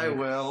Or go I there.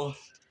 will.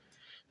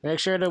 Make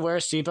sure to wear a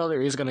seatbelt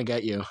or he's gonna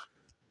get you.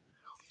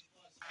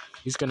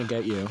 He's gonna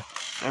get you.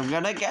 I'm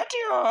gonna get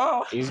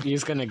you.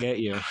 He's gonna get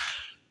you.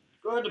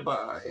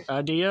 Goodbye.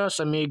 Adios,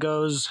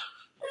 amigos.